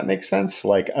 if that makes sense.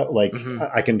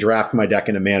 I can draft my deck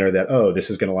in a manner that, this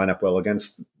is going to line up well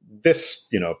against this,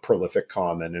 prolific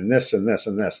common and this and this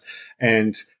and this,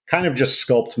 and kind of just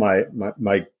sculpt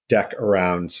my deck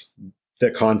around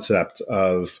the concept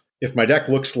of, if my deck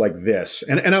looks like this,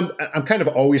 and I'm kind of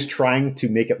always trying to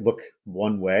make it look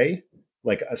one way,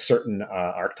 like a certain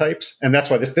archetypes. And that's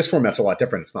why this format's a lot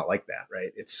different. It's not like that,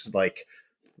 right? It's like,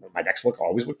 my decks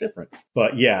always look different.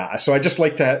 But yeah, so I just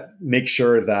like to make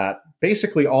sure that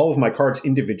basically all of my cards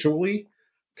individually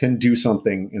can do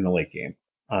something in the late game,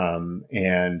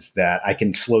 and that I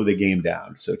can slow the game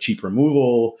down. So cheap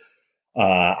removal.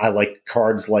 I like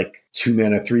cards like 2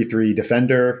 mana 3/3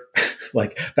 defender,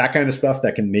 like that kind of stuff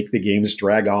that can make the games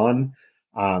drag on,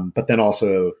 but then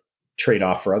also trade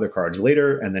off for other cards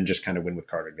later, and then just kind of win with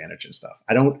card advantage and stuff.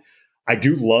 I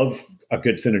do love a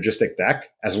good synergistic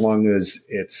deck as long as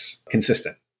it's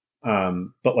consistent.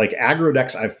 But like aggro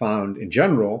decks, I've found in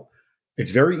general,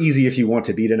 it's very easy if you want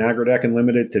to beat an aggro deck in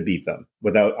limited to beat them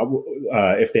without,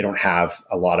 if they don't have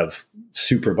a lot of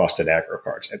super busted aggro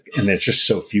cards. And there's just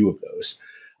so few of those.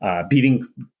 Beating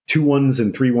 2/1s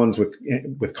and 3/1s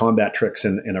with combat tricks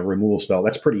and a removal spell,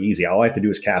 that's pretty easy. All I have to do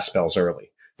is cast spells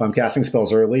early. If If I'm casting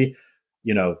spells early,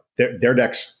 their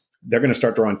decks, they're going to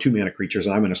start drawing 2-mana creatures,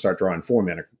 and I'm going to start drawing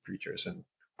 4-mana creatures, and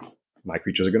my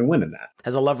creatures are going to win in that.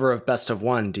 As a lover of best of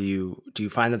one, do you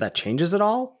find that changes at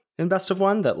all in best of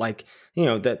one? That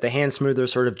that the hand smoother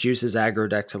sort of juices aggro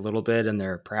decks a little bit, and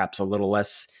they're perhaps a little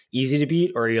less easy to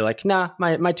beat, or you're like, nah,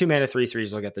 my 2-mana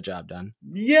 3/3s will get the job done?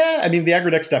 Yeah, I mean, the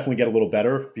aggro decks definitely get a little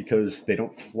better because they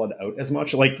don't flood out as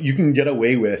much. Like, you can get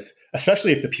away with,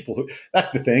 especially if the people who, that's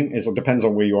the thing, is it depends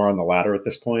on where you are on the ladder at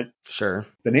this point. Sure.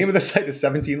 The name of the site is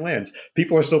 17 Lands.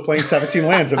 People are still playing 17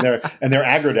 lands in their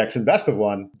aggro decks in best of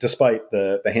one, despite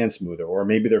the hand smoother, or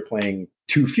maybe they're playing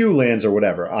too few lands or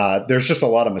whatever. There's just a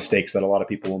lot of mistakes that a lot of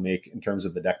people will make in terms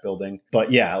of the deck building. But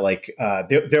yeah,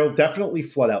 they'll definitely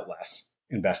flood out less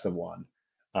in best of one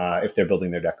if they're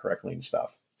building their deck correctly and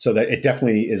stuff. So that it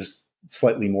definitely is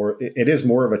slightly more, it is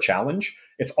more of a challenge.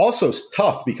 It's also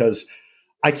tough because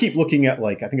I keep looking at,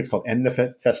 I think it's called End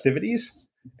the Festivities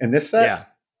in this set. Yeah.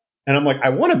 And I'm like, I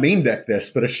want to main deck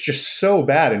this, but it's just so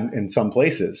bad in some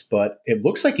places. But it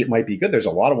looks like it might be good. There's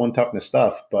a lot of 1 toughness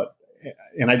stuff,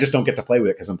 and I just don't get to play with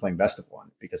it because I'm playing best of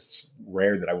one, because it's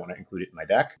rare that I want to include it in my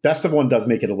deck. Best of one does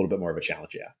make it a little bit more of a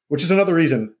challenge, yeah. Which is another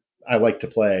reason I like to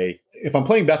play. If I'm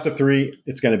playing best of 3,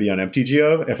 it's going to be on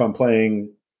MTGO.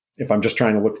 If I'm just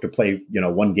trying to look to play,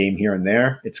 1 game here and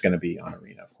there, it's going to be on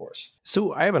Arena, of course.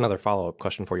 So I have another follow-up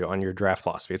question for you on your draft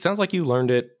philosophy. It sounds like you learned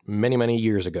it many, many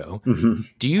years ago. Mm-hmm.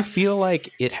 Do you feel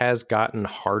like it has gotten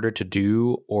harder to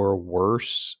do or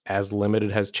worse as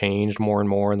Limited has changed more and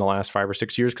more in the last 5 or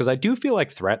 6 years? Because I do feel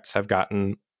like threats have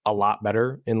gotten a lot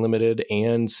better in Limited,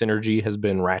 and synergy has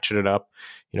been ratcheted up,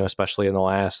 especially in the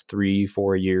last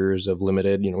 3-4 years of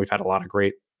Limited. We've had a lot of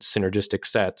great synergistic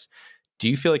sets. Do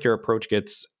you feel like your approach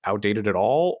gets outdated at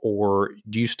all, or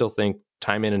do you still think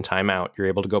time in and time out you're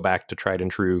able to go back to tried and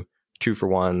true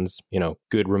 2-for-1s,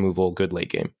 good removal, good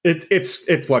late game?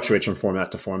 It fluctuates from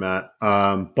format to format,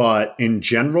 but in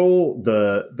general,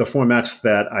 the formats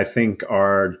that I think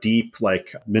are deep,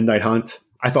 like Midnight Hunt,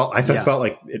 I felt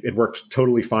like it worked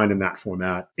totally fine in that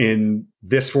format. In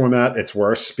this format, it's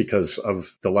worse because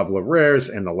of the level of rares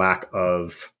and the lack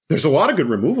of. There's a lot of good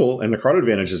removal, and the card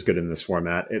advantage is good in this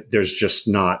format. There's just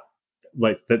not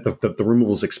the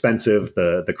removal is expensive.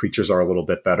 The creatures are a little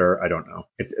bit better. I don't know.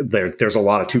 There's a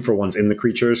lot of 2-for-1s in the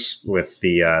creatures with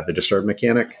the disturb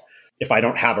mechanic. If I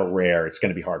don't have a rare, it's going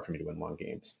to be hard for me to win long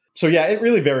games. So yeah, it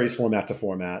really varies format to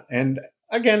format. And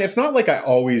again, it's not like I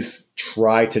always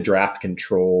try to draft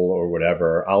control or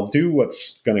whatever. I'll do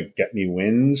what's going to get me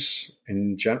wins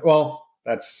in general. Well,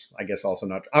 that's, I guess, also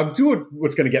not. I'll do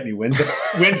what's going to get me wins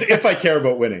if I care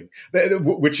about winning,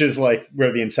 which is like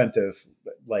where the incentive,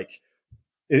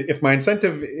 if my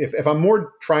incentive, if I'm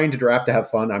more trying to draft to have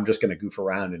fun, I'm just going to goof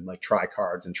around and try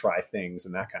cards and try things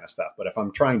and that kind of stuff. But if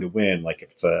I'm trying to win, like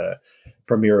if it's a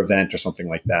premier event or something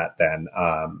like that, then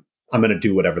I'm going to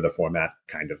do whatever the format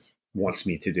kind of wants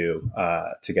me to do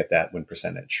to get that win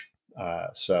percentage.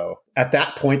 So at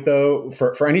that point, though,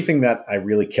 for anything that I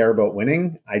really care about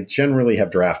winning, I generally have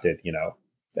drafted,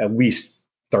 at least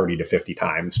 30 to 50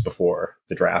 times before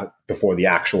the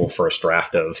actual first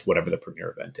draft of whatever the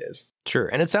premier event is. Sure.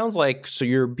 And it sounds like, so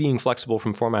you're being flexible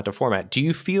from format to format. Do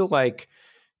you feel like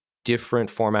different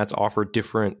formats offer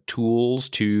different tools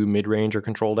to mid-range or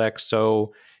control decks?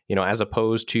 So, as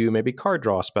opposed to maybe card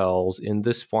draw spells, in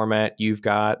this format, you've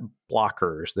got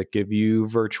blockers that give you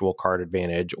virtual card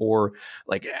advantage, or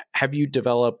have you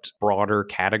developed broader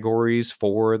categories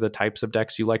for the types of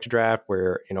decks you like to draft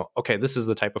where, okay, this is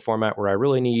the type of format where I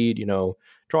really need,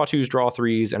 draw 2s, draw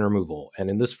 3s, and removal. And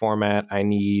in this format, I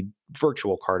need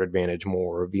virtual card advantage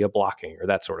more via blocking or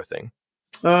that sort of thing.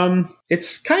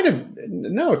 It's kind of,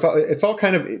 no, it's all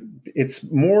kind of, it's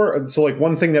more, so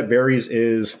one thing that varies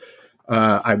is,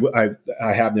 I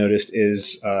have noticed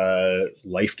is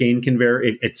life gain can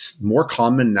vary. It's more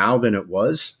common now than it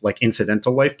was, like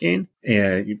incidental life gain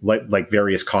and like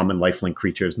various common lifelink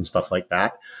creatures and stuff like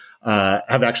that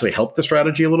have actually helped the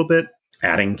strategy a little bit,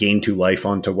 adding gain 2 life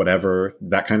onto whatever,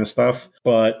 that kind of stuff.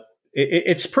 But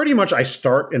it's pretty much I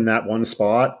start in that one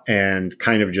spot and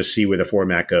kind of just see where the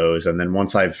format goes, and then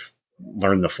once I've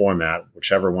learned the format,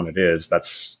 whichever one it is,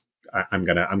 I'm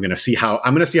gonna see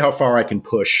how far I can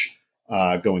push.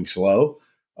 Going slow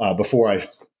before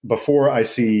I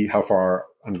see how far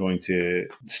I'm going to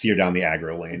steer down the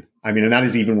aggro lane. I mean, and that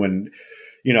is even when,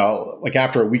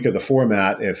 after a week of the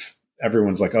format, if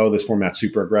everyone's like, oh, this format's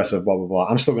super aggressive, blah, blah, blah,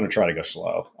 I'm still going to try to go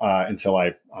slow until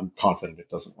I'm confident it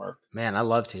doesn't work. Man, I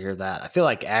love to hear that. I feel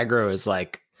like aggro is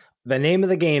the name of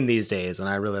the game these days, and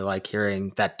I really like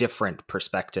hearing that different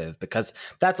perspective, because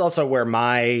that's also where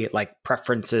my like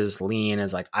preferences lean,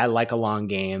 is like I like a long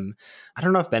game. I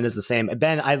don't know if Ben is the same.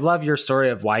 Ben, I love your story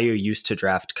of why you used to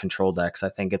draft control decks. I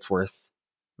think it's worth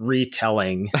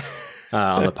retelling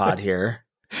on the pod here.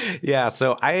 Yeah,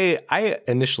 so I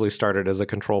initially started as a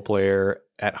control player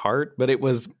at heart, but it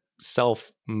was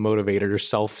self-motivated or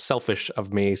selfish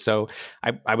of me. So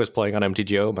I was playing on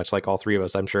MTGO, much like all three of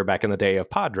us, I'm sure, back in the day of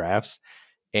pod drafts.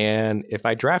 And if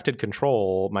I drafted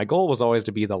control, my goal was always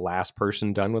to be the last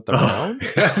person done with the round,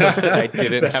 so that I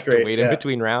didn't have to wait in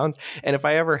between rounds. And if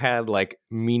I ever had like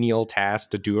menial tasks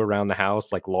to do around the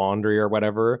house, like laundry or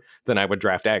whatever, then I would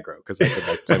draft aggro, because I could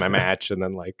like play my match and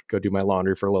then like go do my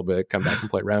laundry for a little bit, come back and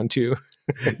play round 2.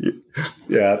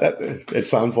 Yeah, it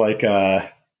sounds like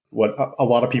what a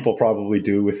lot of people probably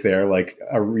do with their like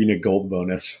arena gold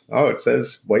bonus. Oh, it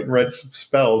says white and red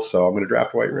spells, so I'm going to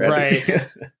draft white red. Right.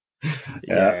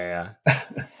 Yeah.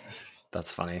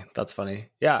 That's funny.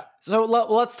 Yeah. So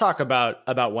let's talk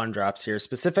about one drops here,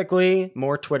 specifically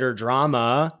more Twitter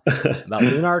drama about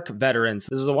Lunarch Veterans.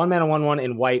 This is a 1-mana 1/1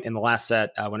 in white in the last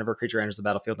set. Whenever a creature enters the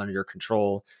battlefield under your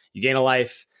control, you gain a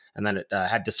life. And then it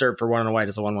had Disturb for 1 and a white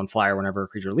as a 1/1 flyer. Whenever a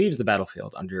creature leaves the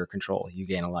battlefield under your control, you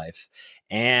gain a life.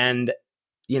 And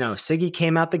Siggy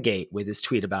came out the gate with his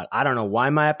tweet about, I don't know why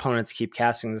my opponents keep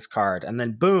casting this card. And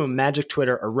then boom, Magic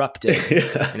Twitter erupted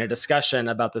in a discussion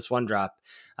about this one drop.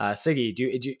 Siggy,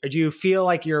 do you feel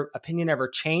like your opinion ever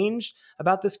changed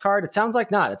about this card? It sounds like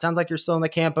not. It sounds like you're still in the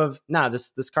camp of,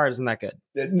 this card isn't that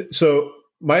good. So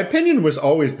my opinion was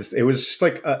always this. It was just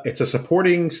like, it's a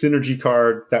supporting synergy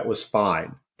card that was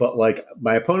fine. But like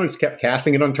my opponents kept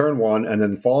casting it on turn 1 and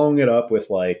then following it up with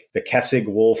like the Kessig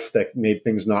Wolf that made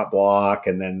things not block,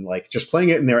 and then like just playing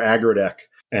it in their aggro deck.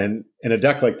 And in a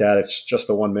deck like that, it's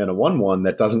just a 1-mana 1/1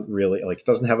 that doesn't really like, it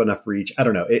doesn't have enough reach. I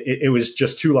don't know. It was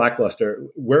just too lackluster.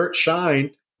 Where it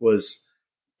shined was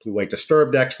blue-white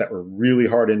Disturb decks that were really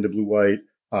hard into blue-white,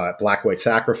 black-white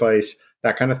Sacrifice,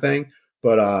 that kind of thing.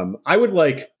 But I would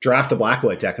like draft a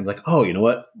black-white deck and be like, oh, you know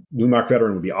what? Lunarch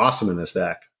Veteran would be awesome in this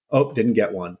deck. Oh, didn't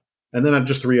get one. And then I'm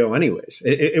just 3-0 anyways.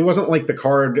 It wasn't like the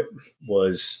card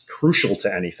was crucial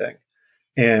to anything.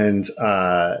 And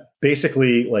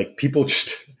basically, like people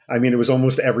just, it was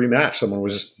almost every match. Someone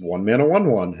was just 1-mana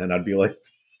 1/1. And I'd be like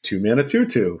 2-mana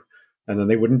 2/2. And then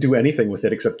they wouldn't do anything with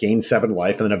it except gain 7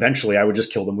 life. And then eventually I would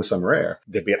just kill them with some rare.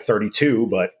 They'd be at 32,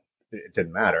 but it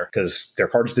didn't matter because their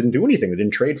cards didn't do anything. They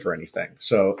didn't trade for anything.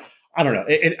 So I don't know.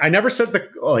 I never said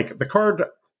the card.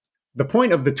 The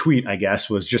point of the tweet, I guess,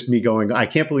 was just me going, I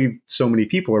can't believe so many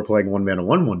people are playing 1-mana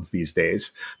 1/1s these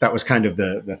days. That was kind of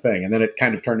the thing. And then it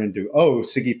kind of turned into, oh,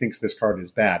 Siggy thinks this card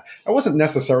is bad. That wasn't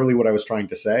necessarily what I was trying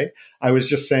to say. I was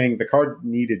just saying the card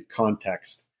needed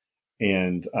context.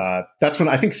 And that's when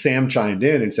I think Sam chimed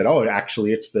in and said, oh,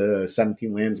 actually, it's the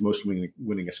 17 lands most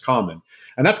winningest common.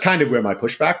 And that's kind of where my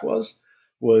pushback was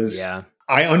yeah.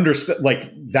 I understand,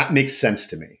 like, that makes sense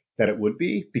to me that it would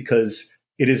be, because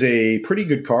it is a pretty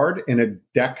good card in a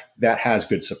deck that has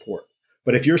good support.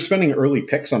 But if you're spending early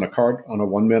picks on a card on a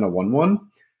 1-mana 1/1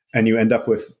 and you end up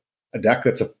with a deck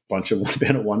that's a bunch of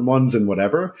 1-mana 1/1s and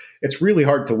whatever, it's really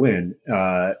hard to win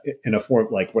in a form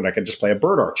like when I could just play a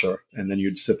Bird Archer and then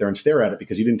you'd sit there and stare at it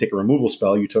because you didn't take a removal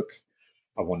spell. You took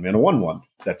a 1-mana 1/1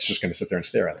 that's just going to sit there and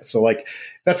stare at it. So like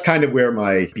that's kind of where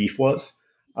my beef was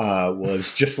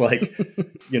just like,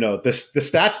 the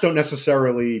stats don't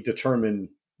necessarily determine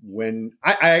when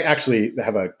I actually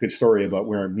have a good story about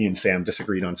where me and Sam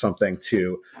disagreed on something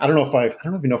too. I don't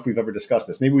even know if we've ever discussed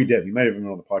this. Maybe we did. We might have been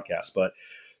on the podcast, but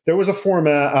there was a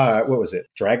format, what was it?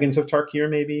 Dragons of Tarkir,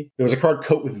 maybe? There was a card,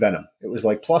 Coat with Venom. It was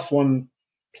like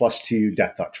 +1/+2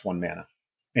 Death Touch, 1 mana.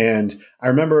 And I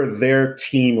remember their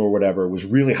team or whatever was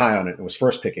really high on it and was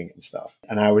first picking it and stuff.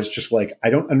 And I was just like, I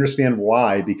don't understand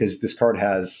why, because this card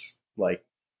has like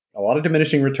a lot of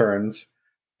diminishing returns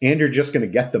and you're just going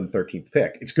to get them 13th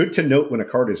pick. It's good to note when a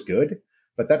card is good,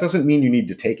 but that doesn't mean you need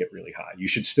to take it really high. You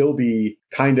should still be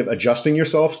kind of adjusting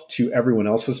yourself to everyone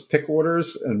else's pick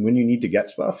orders and when you need to get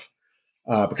stuff,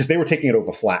 because they were taking it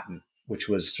over Flatten, which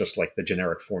was just like the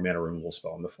generic 4-mana removal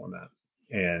spell in the format.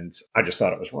 And I just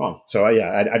thought it was wrong. So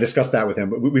I discussed that with him.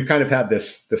 But we've kind of had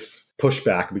this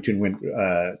pushback between when,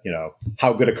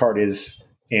 how good a card is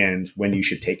and when you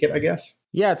should take it, I guess.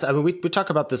 Yeah, we talk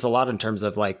about this a lot in terms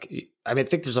of like, I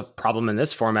think there's a problem in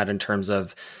this format in terms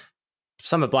of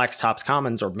some of Black's top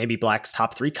commons, or maybe Black's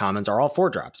top 3 commons, are all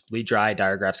 4-drops: Bleed Dry,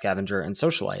 Diregraph Scavenger, and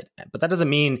Socialite. But that doesn't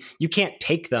mean you can't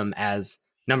take them as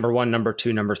number 1, number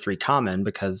 2, number 3 common,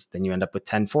 because then you end up with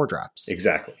 10 4-drops.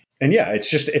 Exactly. And yeah,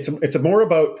 it's more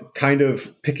about kind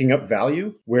of picking up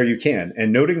value where you can,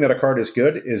 and noting that a card is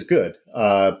good,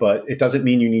 but it doesn't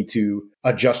mean you need to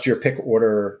adjust your pick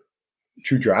order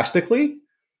too drastically.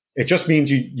 It just means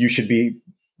you should be,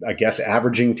 I guess,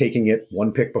 averaging taking it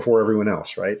one pick before everyone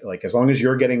else, right? Like, as long as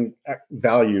you're getting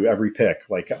value every pick,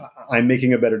 like, I'm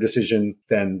making a better decision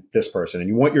than this person, and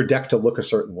you want your deck to look a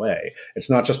certain way. It's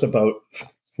not just about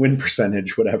win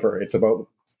percentage, whatever. It's about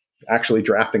actually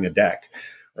drafting a deck.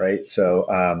 Right.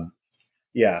 So,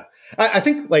 yeah, I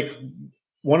think like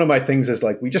one of my things is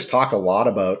like, we just talk a lot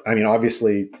about, I mean,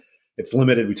 obviously it's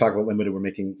limited. We talk about limited, we're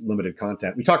making limited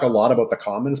content. We talk a lot about the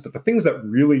commons, but the things that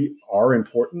really are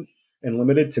important and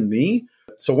limited to me.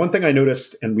 So one thing I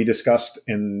noticed, and we discussed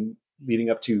in leading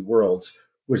up to Worlds,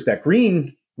 was that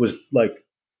green was like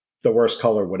the worst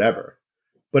color, whatever.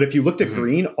 But if you looked at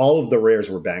green, all of the rares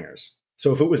were bangers.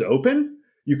 So if it was open,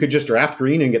 you could just draft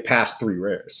green and get past 3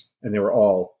 rares, and they were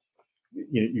all,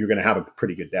 you're going to have a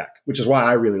pretty good deck, which is why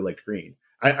I really liked green.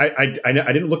 I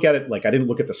didn't look at it like, I didn't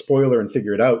look at the spoiler and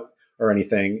figure it out or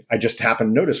anything. I just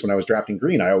happened to notice when I was drafting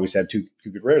green, I always had two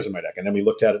good rares in my deck. And then we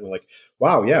looked at it and we're like,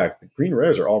 wow, yeah, green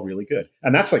rares are all really good.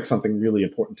 And that's like something really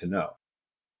important to know,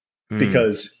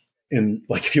 because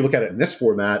if you look at it in this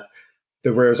format,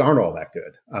 the rares aren't all that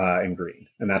good in green,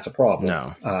 and that's a problem.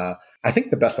 No. I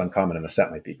think the best uncommon in the set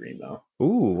might be green, though.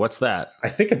 Ooh, what's that? I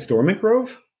think it's Dormant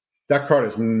Grove. That card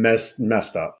is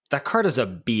messed up. That card is a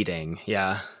beating,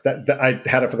 yeah. That I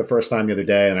had it for the first time the other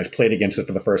day, and I played against it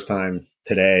for the first time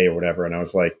today or whatever, and I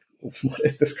was like, what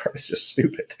if this card is just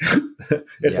stupid?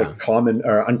 It's a common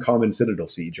or uncommon Citadel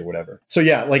Siege or whatever. So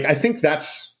yeah, like, I think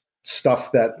that's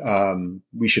stuff that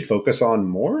we should focus on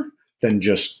more than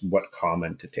just what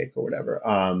common to take or whatever,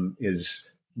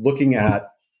 is looking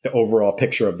at the overall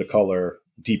picture of the color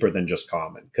deeper than just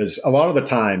common. Because a lot of the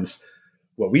times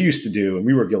what we used to do, and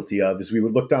we were guilty of, is we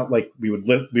would look down, like we would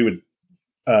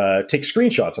take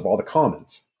screenshots of all the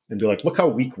commons and be like, look how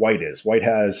weak white is. White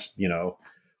has,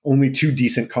 only 2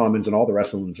 decent commons and all the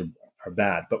rest of them are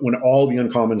bad. But when all the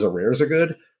uncommons or rares are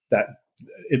good, that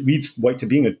it leads white to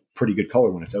being a pretty good color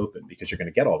when it's open, because you're going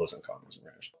to get all those uncommons and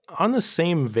rares. On the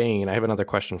same vein, I have another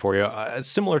question for you,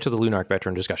 similar to the Lunarch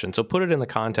veteran discussion. So put it in the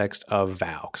context of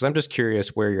Vow, because I'm just curious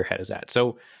where your head is at.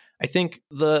 So I think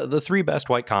the 3 best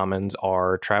white commons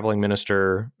are Traveling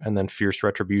Minister, and then Fierce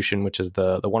Retribution, which is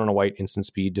the 1 and a white instant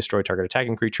speed, destroy target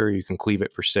attacking creature. You can cleave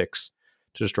it for 6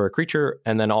 to destroy a creature.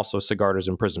 And then also Sigarda's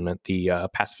Imprisonment, the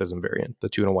pacifism variant, the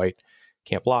 2 and a white,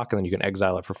 can't block, and then you can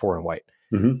exile it for 4 and white.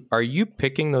 Mm-hmm. Are you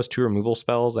picking those 2 removal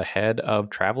spells ahead of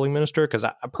Traveling Minister? Because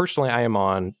personally, I am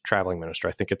on Traveling Minister.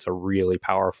 I think it's a really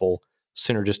powerful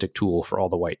synergistic tool for all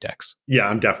the white decks. Yeah,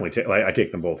 I'm definitely I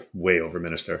take them both way over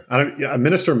Minister.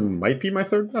 Minister might be my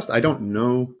 3rd best. I don't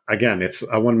know. Again, it's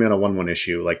a 1-mana 1/1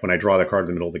 issue. Like, when I draw the card in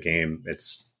the middle of the game,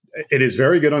 it is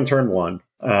very good on turn 1.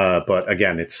 But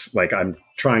again, it's like, I'm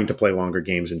trying to play longer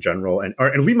games in general and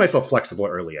leave myself flexible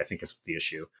early, I think, is the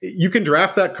issue. You can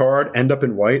draft that card, end up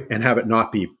in white, and have it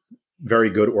not be very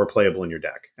good or playable in your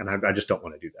deck. And I just don't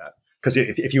want to do that. Because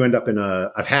if you end up in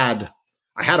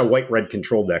I had a white-red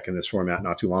control deck in this format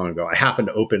not too long ago. I happened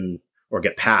to open or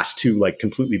get past 2 like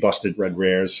completely busted red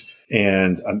rares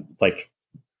and like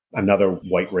another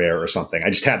white rare or something. I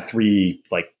just had 3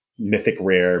 like mythic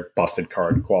rare busted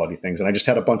card quality things, and I just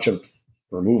had a bunch of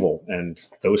removal and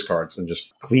those cards, and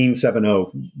just clean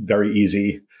 7-0, very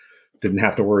easy. Didn't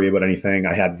have to worry about anything.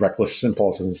 I had reckless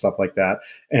impulses and stuff like that,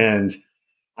 and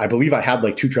I believe I had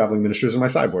like 2 Traveling Ministers in my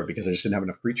sideboard because I just didn't have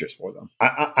enough creatures for them.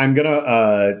 I'm going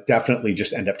to definitely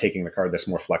just end up taking the card that's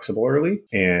more flexible early.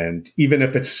 And even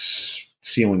if its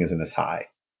ceiling isn't as high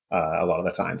a lot of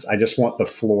the times, I just want the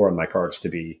floor on my cards to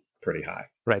be pretty high.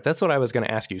 Right. That's what I was going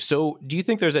to ask you. So do you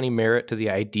think there's any merit to the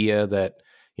idea that,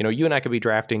 you and I could be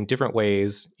drafting different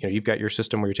ways? You've got your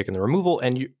system where you're taking the removal,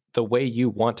 and the way you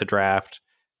want to draft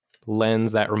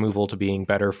lends that removal to being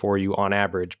better for you on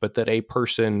average, but that a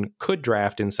person could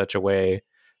draft in such a way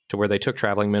to where they took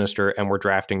Traveling Minister and were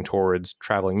drafting towards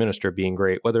Traveling Minister being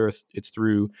great, whether it's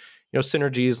through,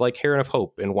 synergies like Heron of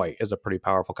Hope in white is a pretty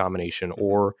powerful combination,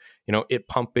 or, it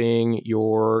pumping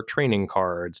your training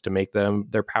cards to make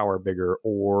their power bigger,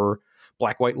 or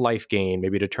black-white life gain,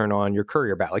 maybe to turn on your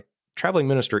courier bat. Like, Traveling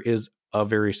Minister is a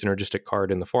very synergistic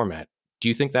card in the format. Do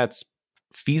you think that's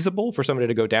feasible for somebody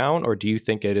to go down, or do you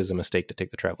think it is a mistake to take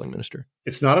the Traveling Minister?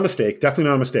 It's not a mistake. Definitely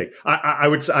not a mistake. I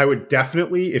would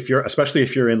definitely, especially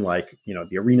if you're in like,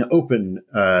 the Arena Open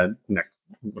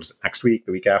next week,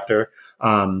 the week after.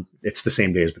 It's the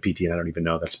same day as the PT, and I don't even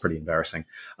know. That's pretty embarrassing.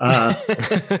 But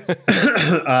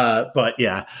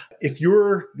yeah, if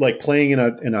you're like playing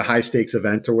in a high stakes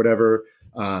event or whatever,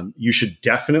 you should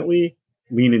definitely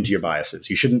lean into your biases.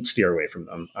 You shouldn't steer away from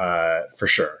them, for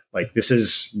sure. Like this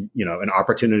is, an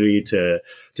opportunity to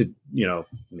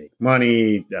make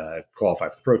money, qualify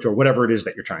for the Pro Tour, whatever it is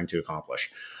that you're trying to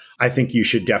accomplish. I think you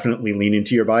should definitely lean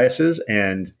into your biases.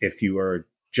 And if you are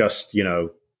just,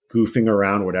 goofing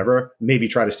around, whatever, maybe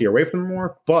try to steer away from them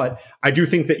more. But I do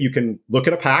think that you can look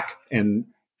at a pack and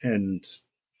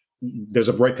there's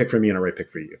a right pick for me and a right pick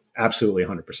for you. Absolutely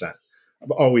 100%.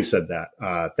 I've always said that,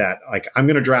 that like, I'm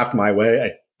going to draft my way.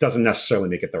 It doesn't necessarily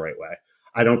make it the right way.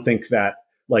 I don't think that,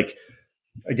 like,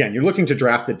 again, you're looking to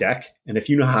draft the deck. And if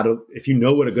you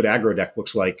know what a good aggro deck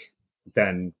looks like,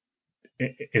 then,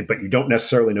 but you don't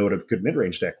necessarily know what a good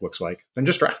mid-range deck looks like, then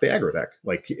just draft the aggro deck.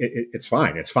 Like it's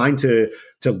fine. It's fine to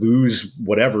lose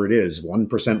whatever it is,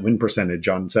 1% win percentage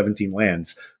on 17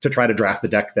 lands to try to draft the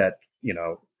deck that, you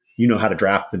know how to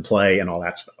draft and play and all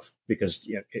that stuff, because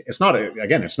it's not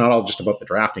all just about the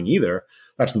drafting either.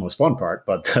 That's the most fun part,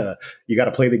 but you got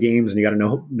to play the games and you got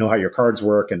to know how your cards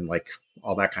work and like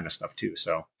all that kind of stuff too.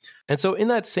 So in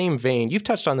that same vein, you've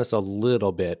touched on this a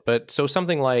little bit, but so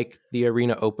something like the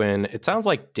Arena Open, it sounds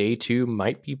like day 2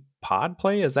 might be pod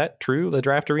play. Is that true? The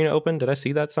Draft Arena Open? Did I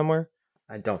see that somewhere?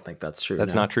 I don't think that's true.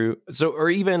 That's not true. So, or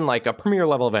even like a premier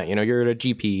level event, you're at a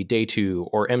GP day 2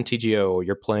 or MTGO,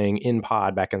 you're playing in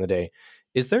pod back in the day.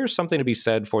 Is there something to be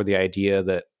said for the idea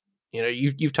that,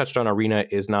 you've touched on Arena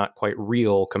is not quite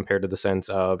real compared to the sense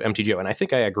of MTGO. And I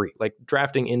think I agree. Like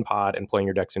drafting in pod and playing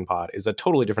your decks in pod is a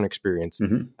totally different experience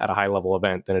at a high level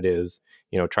event than it is,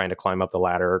 trying to climb up the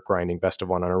ladder, grinding best of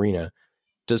one on Arena.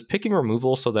 Does picking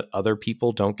removal so that other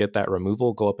people don't get that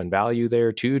removal go up in value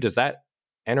there too? Does that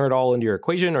enter it all into your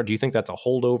equation, or do you think that's a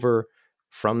holdover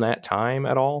from that time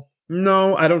at all?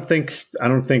 No, I don't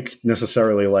think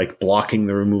necessarily like blocking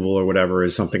the removal or whatever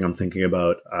is something I'm thinking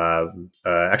about.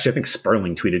 Actually, I think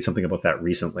Sperling tweeted something about that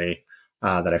recently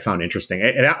that I found interesting.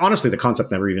 And honestly, the concept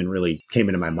never even really came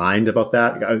into my mind about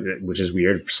that, which is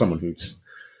weird for someone who's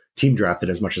team drafted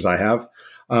as much as I have.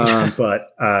 But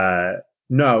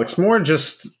no, it's more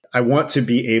just I want to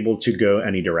be able to go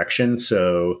any direction.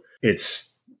 So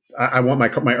I want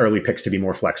my early picks to be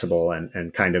more flexible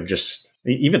and kind of just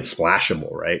even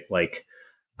splashable, right? Like,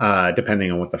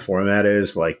 depending on what the format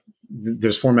is, like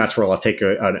there's formats where I'll take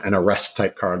an arrest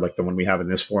type card, like the one we have in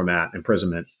this format,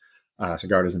 Imprisonment,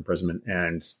 Sigarda's Imprisonment.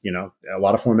 And, a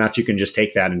lot of formats, you can just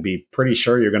take that and be pretty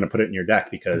sure you're going to put it in your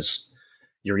deck because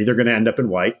you're either going to end up in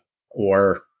white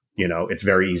or, it's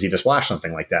very easy to splash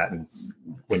something like that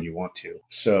when you want to.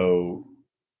 So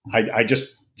I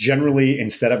just generally,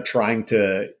 instead of trying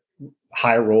to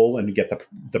high roll and get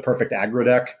the perfect aggro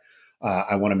deck,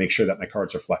 I want to make sure that my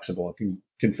cards are flexible and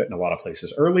can fit in a lot of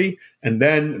places early. And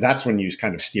then that's when you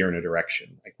kind of steer in a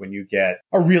direction. Like when you get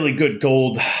a really good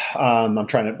gold, I'm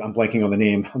blanking on the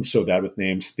name. I'm so bad with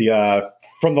names.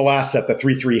 From the last set, the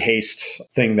 3/3 haste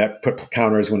thing that put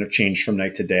counters when it changed from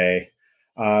night to day.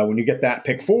 When you get that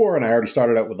pick 4, and I already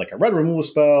started out with like a red removal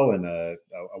spell and a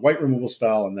white removal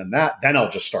spell, and then I'll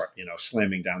just start,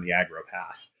 slamming down the aggro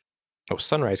path. Oh,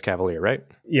 Sunrise Cavalier, right?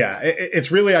 Yeah,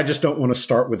 it's really, I just don't want to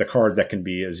start with a card that can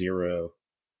be a 0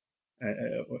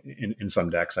 in some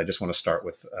decks. I just want to start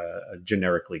with a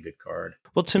generically good card.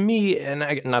 Well, to me,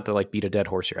 and not to like beat a dead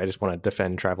horse here, I just want to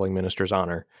defend Traveling Minister's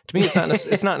honor. To me,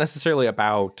 it's not necessarily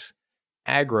about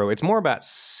aggro. It's more about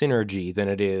synergy than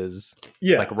it is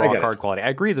like raw card quality. I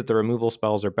agree that the removal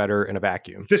spells are better in a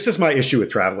vacuum. This is my issue with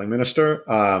Traveling Minister,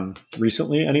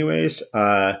 recently anyways,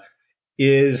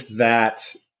 is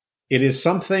that it is a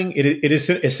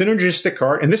synergistic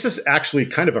card. And this is actually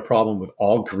kind of a problem with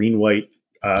all green-white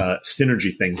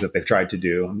synergy things that they've tried to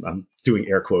do. I'm doing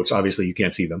air quotes. Obviously, you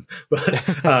can't see them. But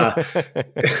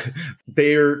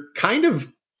they're kind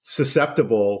of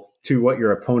susceptible to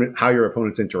how your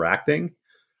opponent's interacting.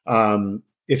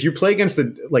 If you play against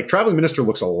Traveling Minister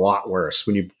looks a lot worse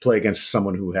when you play against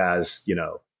someone who has,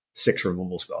 6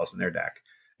 removal spells in their deck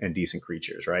and decent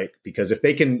creatures, right? Because if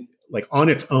they can, like on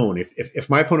its own, if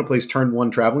my opponent plays turn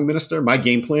 1 Traveling Minister, my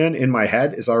game plan in my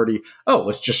head is already,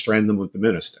 let's just strand them with the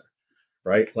Minister,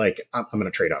 right? Like I'm going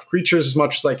to trade off creatures as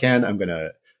much as I can. I'm going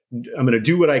to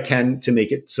do what I can to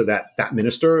make it so that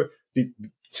Minister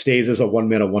stays as a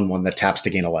 1-mana 1/1 that taps to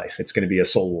gain a life. It's going to be a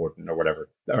Soul Warden or whatever,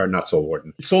 or not Soul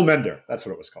Warden, Soul Mender. That's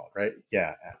what it was called, right?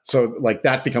 Yeah. So like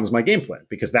that becomes my game plan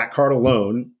because that card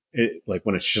alone,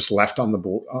 when it's just left on the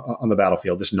board, on the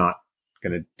battlefield, is not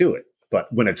going to do it. But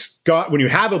when you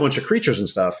have a bunch of creatures and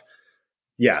stuff,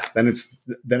 then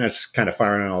it's kind of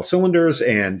firing on all cylinders,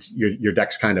 and your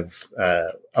deck's kind of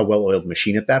a well-oiled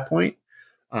machine at that point.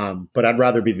 But I'd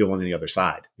rather be the one on the other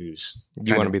side who's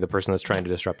you want to be the person that's trying to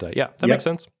disrupt that. Yeah, that makes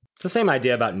sense. It's the same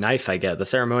idea about knife. I get the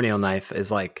ceremonial knife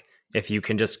is like if you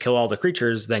can just kill all the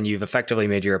creatures, then you've effectively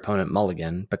made your opponent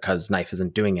mulligan because Knife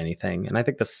isn't doing anything. And I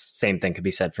think the same thing could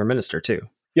be said for Minister too.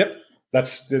 Yep.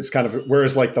 It's kind of,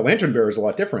 whereas like the Lantern Bearer is a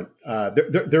lot different.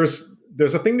 There's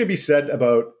a thing to be said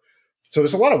about, so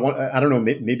there's a lot of one, I don't know,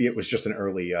 maybe it was just an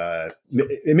early,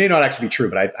 it may not actually be true,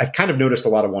 but I've kind of noticed a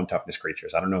lot of 1 toughness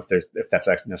creatures. I don't know if that's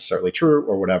necessarily true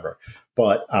or whatever,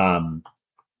 but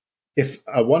if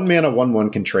a 1-mana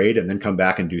 1/1 can trade and then come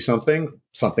back and do something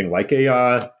like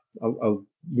a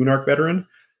Lunarch Veteran,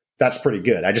 that's pretty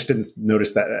good. I just didn't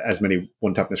notice that as many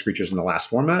 1 toughness creatures in the last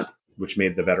format, which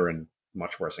made the Veteran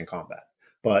much worse in combat.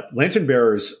 But Lantern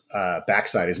Bearer's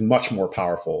backside is much more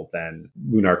powerful than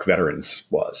Lunarch Veterans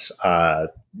was.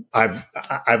 I've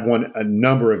won a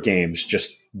number of games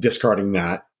just discarding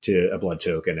that to a blood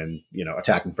token and,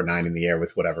 attacking for 9 in the air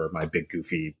with whatever my big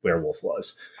goofy werewolf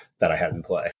was that I had in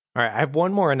play. All right, I have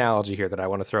one more analogy here that I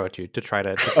want to throw at you to try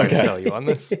to sell you on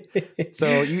this.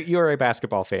 So you're a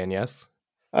basketball fan, yes?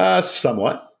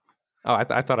 Somewhat. Oh,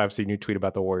 I thought I've seen you tweet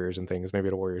about the Warriors and things, maybe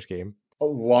at a Warriors game. A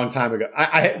long time ago.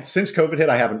 Since COVID hit,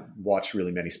 I haven't watched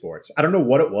really many sports. I don't know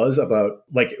what it was about.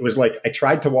 Like, it was like I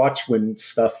tried to watch when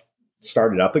stuff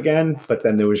started up again, but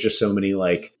then there was just so many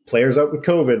like players out with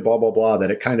COVID, blah, blah, blah, that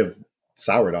it kind of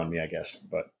soured on me, I guess.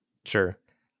 But sure.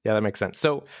 Yeah, that makes sense.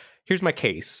 So here's my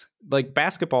case. Like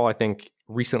basketball, I think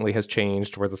recently has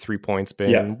changed where the 3-point's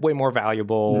been way more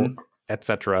valuable,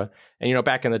 etc. And,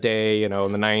 back in the day, in the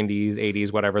 90s,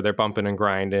 80s, whatever, they're bumping and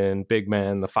grinding. Big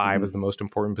men, the 5 is the most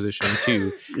important position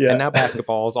too. And now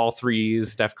basketball's all 3s.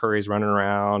 Steph Curry's running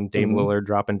around, Dame Lillard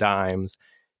dropping dimes.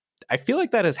 I feel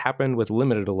like that has happened with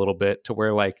Limited a little bit to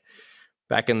where like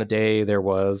back in the day there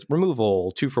was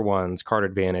removal, 2-for-1s, card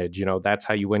advantage. That's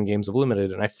how you win games of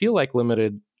Limited. And I feel like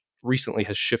Limited recently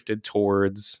has shifted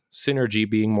towards synergy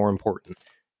being more important.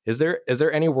 Is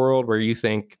there any world where you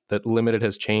think that Limited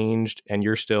has changed and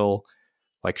you're still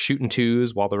like shooting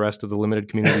 2s while the rest of the Limited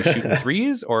community is shooting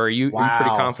 3s? Or are you pretty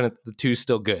confident that the 2's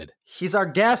still good? He's our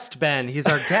guest, Ben. He's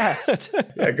our guest.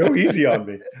 Yeah, go easy on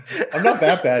me. I'm not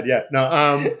that bad yet. No,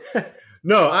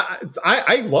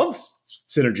 I love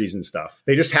synergies and stuff.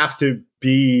 They just have to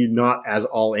be not as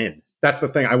all in. That's the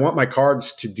thing. I want my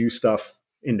cards to do stuff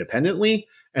independently.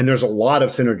 And there's a lot of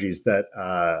synergies that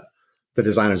the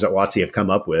designers at WotC have come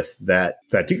up with that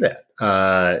do that.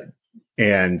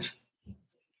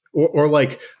 Or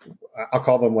like, I'll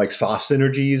call them like soft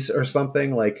synergies or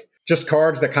something, like just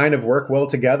cards that kind of work well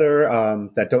together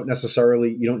that don't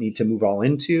necessarily, you don't need to move all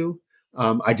into.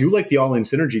 I do like the all-in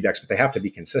synergy decks, but they have to be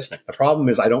consistent. The problem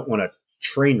is I don't want to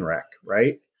train wreck,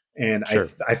 right? And sure.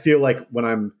 I feel like when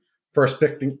I'm first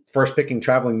picking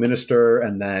Traveling Minister,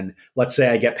 and then let's say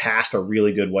I get past a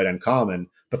really good white uncommon,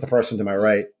 but the person to my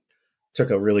right took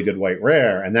a really good white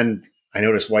rare, and then I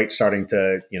noticed white starting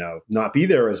to, not be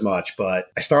there as much, but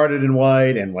I started in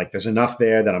white and like there's enough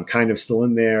there that I'm kind of still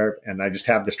in there, and I just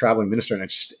have this Traveling Minister, and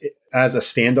as a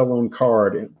standalone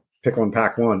card, pick one,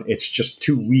 pack one, it's just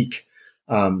too weak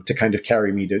to kind of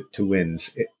carry me to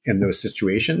wins in those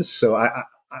situations. So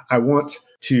I want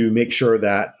to make sure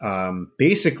that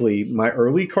basically my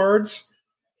early cards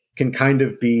can kind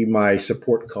of be my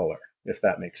support color, if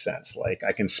that makes sense. Like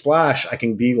I can splash, I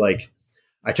can be like,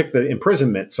 I took the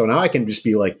Imprisonment, so now I can just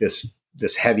be like this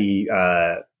heavy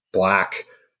black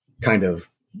kind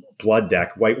of blood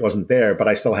deck. White wasn't there, but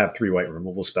I still have 3 white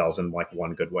removal spells and like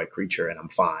 1 good white creature, and I'm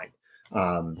fine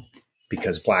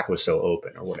because black was so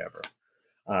open or whatever.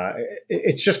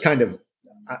 It's just kind of,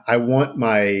 I want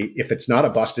if it's not a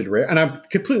busted rare, and I'm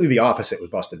completely the opposite with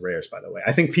busted rares, by the way.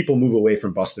 I think people move away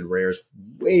from busted rares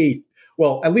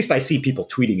at least I see people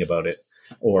tweeting about it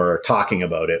or talking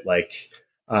about it. Like,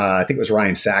 I think it was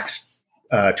Ryan Sachs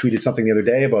tweeted something the other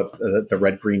day about the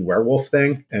red-green werewolf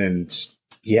thing. And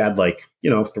he had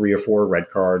 3 or 4 red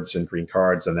cards and green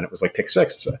cards. And then it was like pick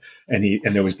 6. And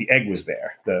there was the egg was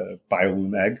there, the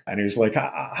Biolume egg. And he was like,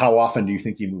 how often do you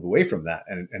think you move away from that?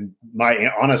 And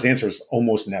my honest answer is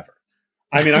almost never.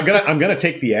 I mean, I'm going to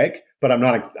take the egg, but I'm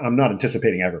not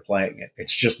anticipating ever playing it.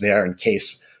 It's just there in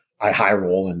case I high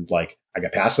roll and I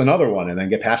get past another one and then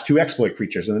get past 2 exploit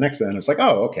creatures in the next one. And it's like,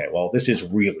 oh, okay, well, this is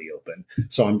really open.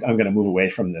 So I'm going to move away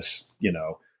from this,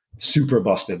 super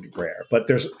busted rare. But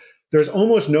there's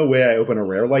almost no way I open a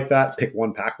rare like that, pick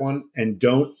one, pack one, and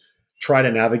don't try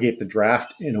to navigate the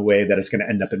draft in a way that it's going to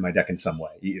end up in my deck in some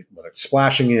way, whether it's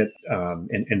splashing it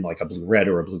in like a blue-red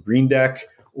or a blue-green deck,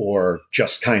 or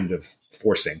just kind of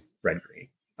forcing red-green.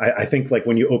 I think like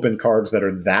when you open cards that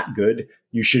are that good,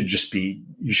 you should just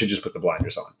put the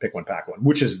blinders on, pick one, pack one,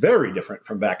 which is very different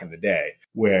from back in the day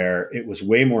where it was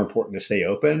way more important to stay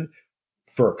open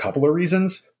for a couple of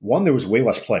reasons. One, there was way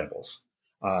less playables.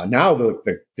 Now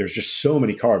there's just so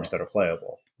many cards that are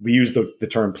playable. We use the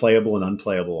term playable and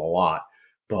unplayable a lot,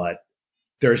 but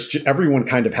everyone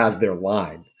kind of has their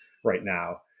line right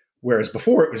now. Whereas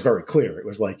before it was very clear. It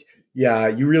was like, yeah,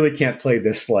 you really can't play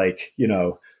this, like,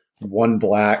 one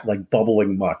black, like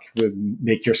bubbling muck would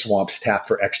make your swamps tap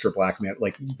for extra black man.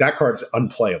 Like that card's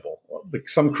unplayable. Like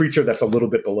some creature that's a little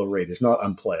bit below rate is not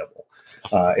unplayable.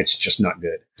 It's just not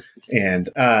good.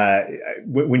 And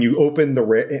when you open the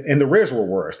rare, and the rares were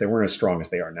worse, they weren't as strong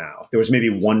as they are now. There was maybe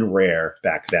one rare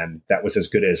back then that was as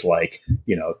good as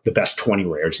the best 20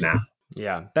 rares now.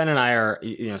 Yeah. Ben and I are,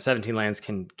 17 lands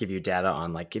can give you data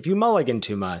on like if you mulligan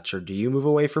too much, or do you move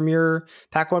away from your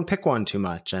pack one, pick one too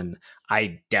much? And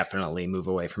I definitely move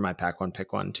away from my pack one,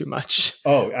 pick one too much.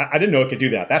 Oh, I didn't know it could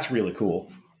do that. That's really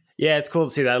cool. Yeah, it's cool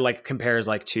to see that. Like compares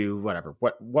like to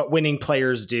what winning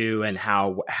players do and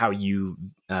how you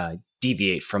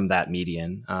deviate from that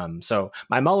median. So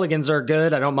my mulligans are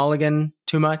good. I don't mulligan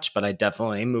too much, but I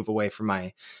definitely move away from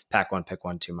my pack one, pick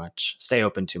one too much, stay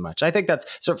open too much. I think that's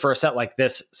so for a set like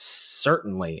this.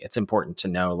 Certainly, it's important to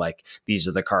know like these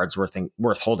are the cards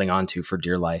worth holding on to for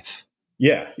dear life.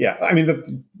 Yeah. I mean,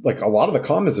 a lot of the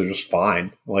commons are just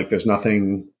fine. Like there's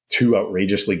nothing too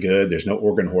outrageously good. There's no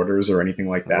organ hoarders or anything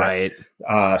like that. Right.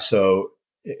 So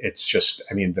it's just,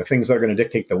 I mean, the things that are going to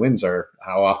dictate the wins are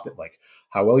how often, like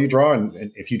how well you draw.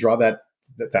 And if you draw that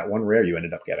one rare you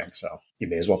ended up getting, so you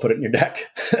may as well put it in your deck.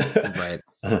 Right.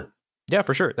 Yeah,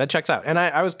 for sure. That checks out. And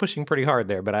I was pushing pretty hard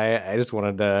there, but I just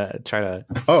wanted to try to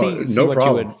see what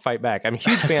problem. You would fight back. I'm a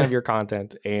huge fan of your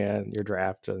content and your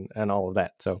draft and all of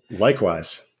that. So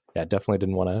likewise. Yeah, definitely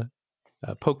didn't want to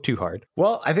poke too hard.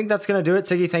 Well, I think that's going to do it.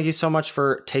 Siggy, thank you so much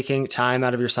for taking time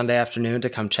out of your Sunday afternoon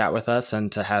to come chat with us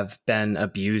and to have Ben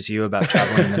abuse you about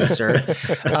Traveling Minister.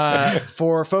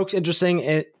 For folks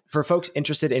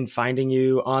interested in finding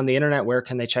you on the internet, where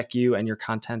can they check you and your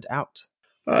content out?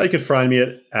 You can find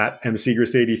me at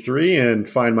msegrist83 and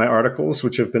find my articles,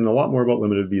 which have been a lot more about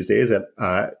Limited these days at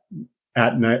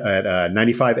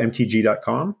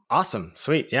 95mtg.com. Awesome.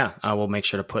 Sweet. Yeah. We'll make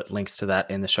sure to put links to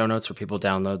that in the show notes for people to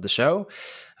download the show.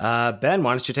 Ben,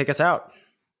 why don't you take us out?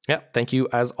 Yeah. Thank you,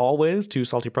 as always, to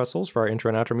Salty Pretzels for our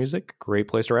intro and outro music. Great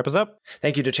place to wrap us up.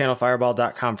 Thank you to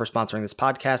channelfireball.com for sponsoring this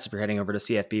podcast. If you're heading over to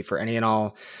CFB for any and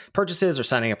all purchases or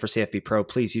signing up for CFB Pro,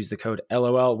 please use the code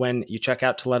LOL when you check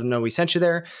out to let them know we sent you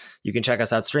there. You can check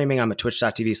us out streaming. I'm at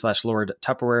twitch.tv/Lord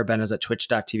Tupperware. Ben is at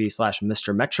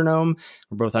twitch.tv/Mr. Metronome.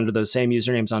 We're both under those same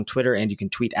usernames on Twitter, and you can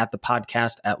tweet at the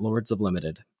podcast at Lords of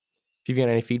Limited. If you've got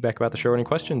any feedback about the show or any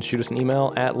questions, shoot us an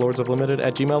email at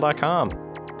lordsoflimited@gmail.com.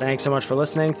 Thanks so much for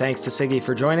listening. Thanks to Siggy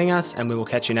for joining us, and we will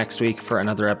catch you next week for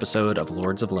another episode of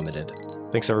Lords of Limited.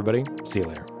 Thanks, everybody. See you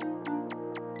later.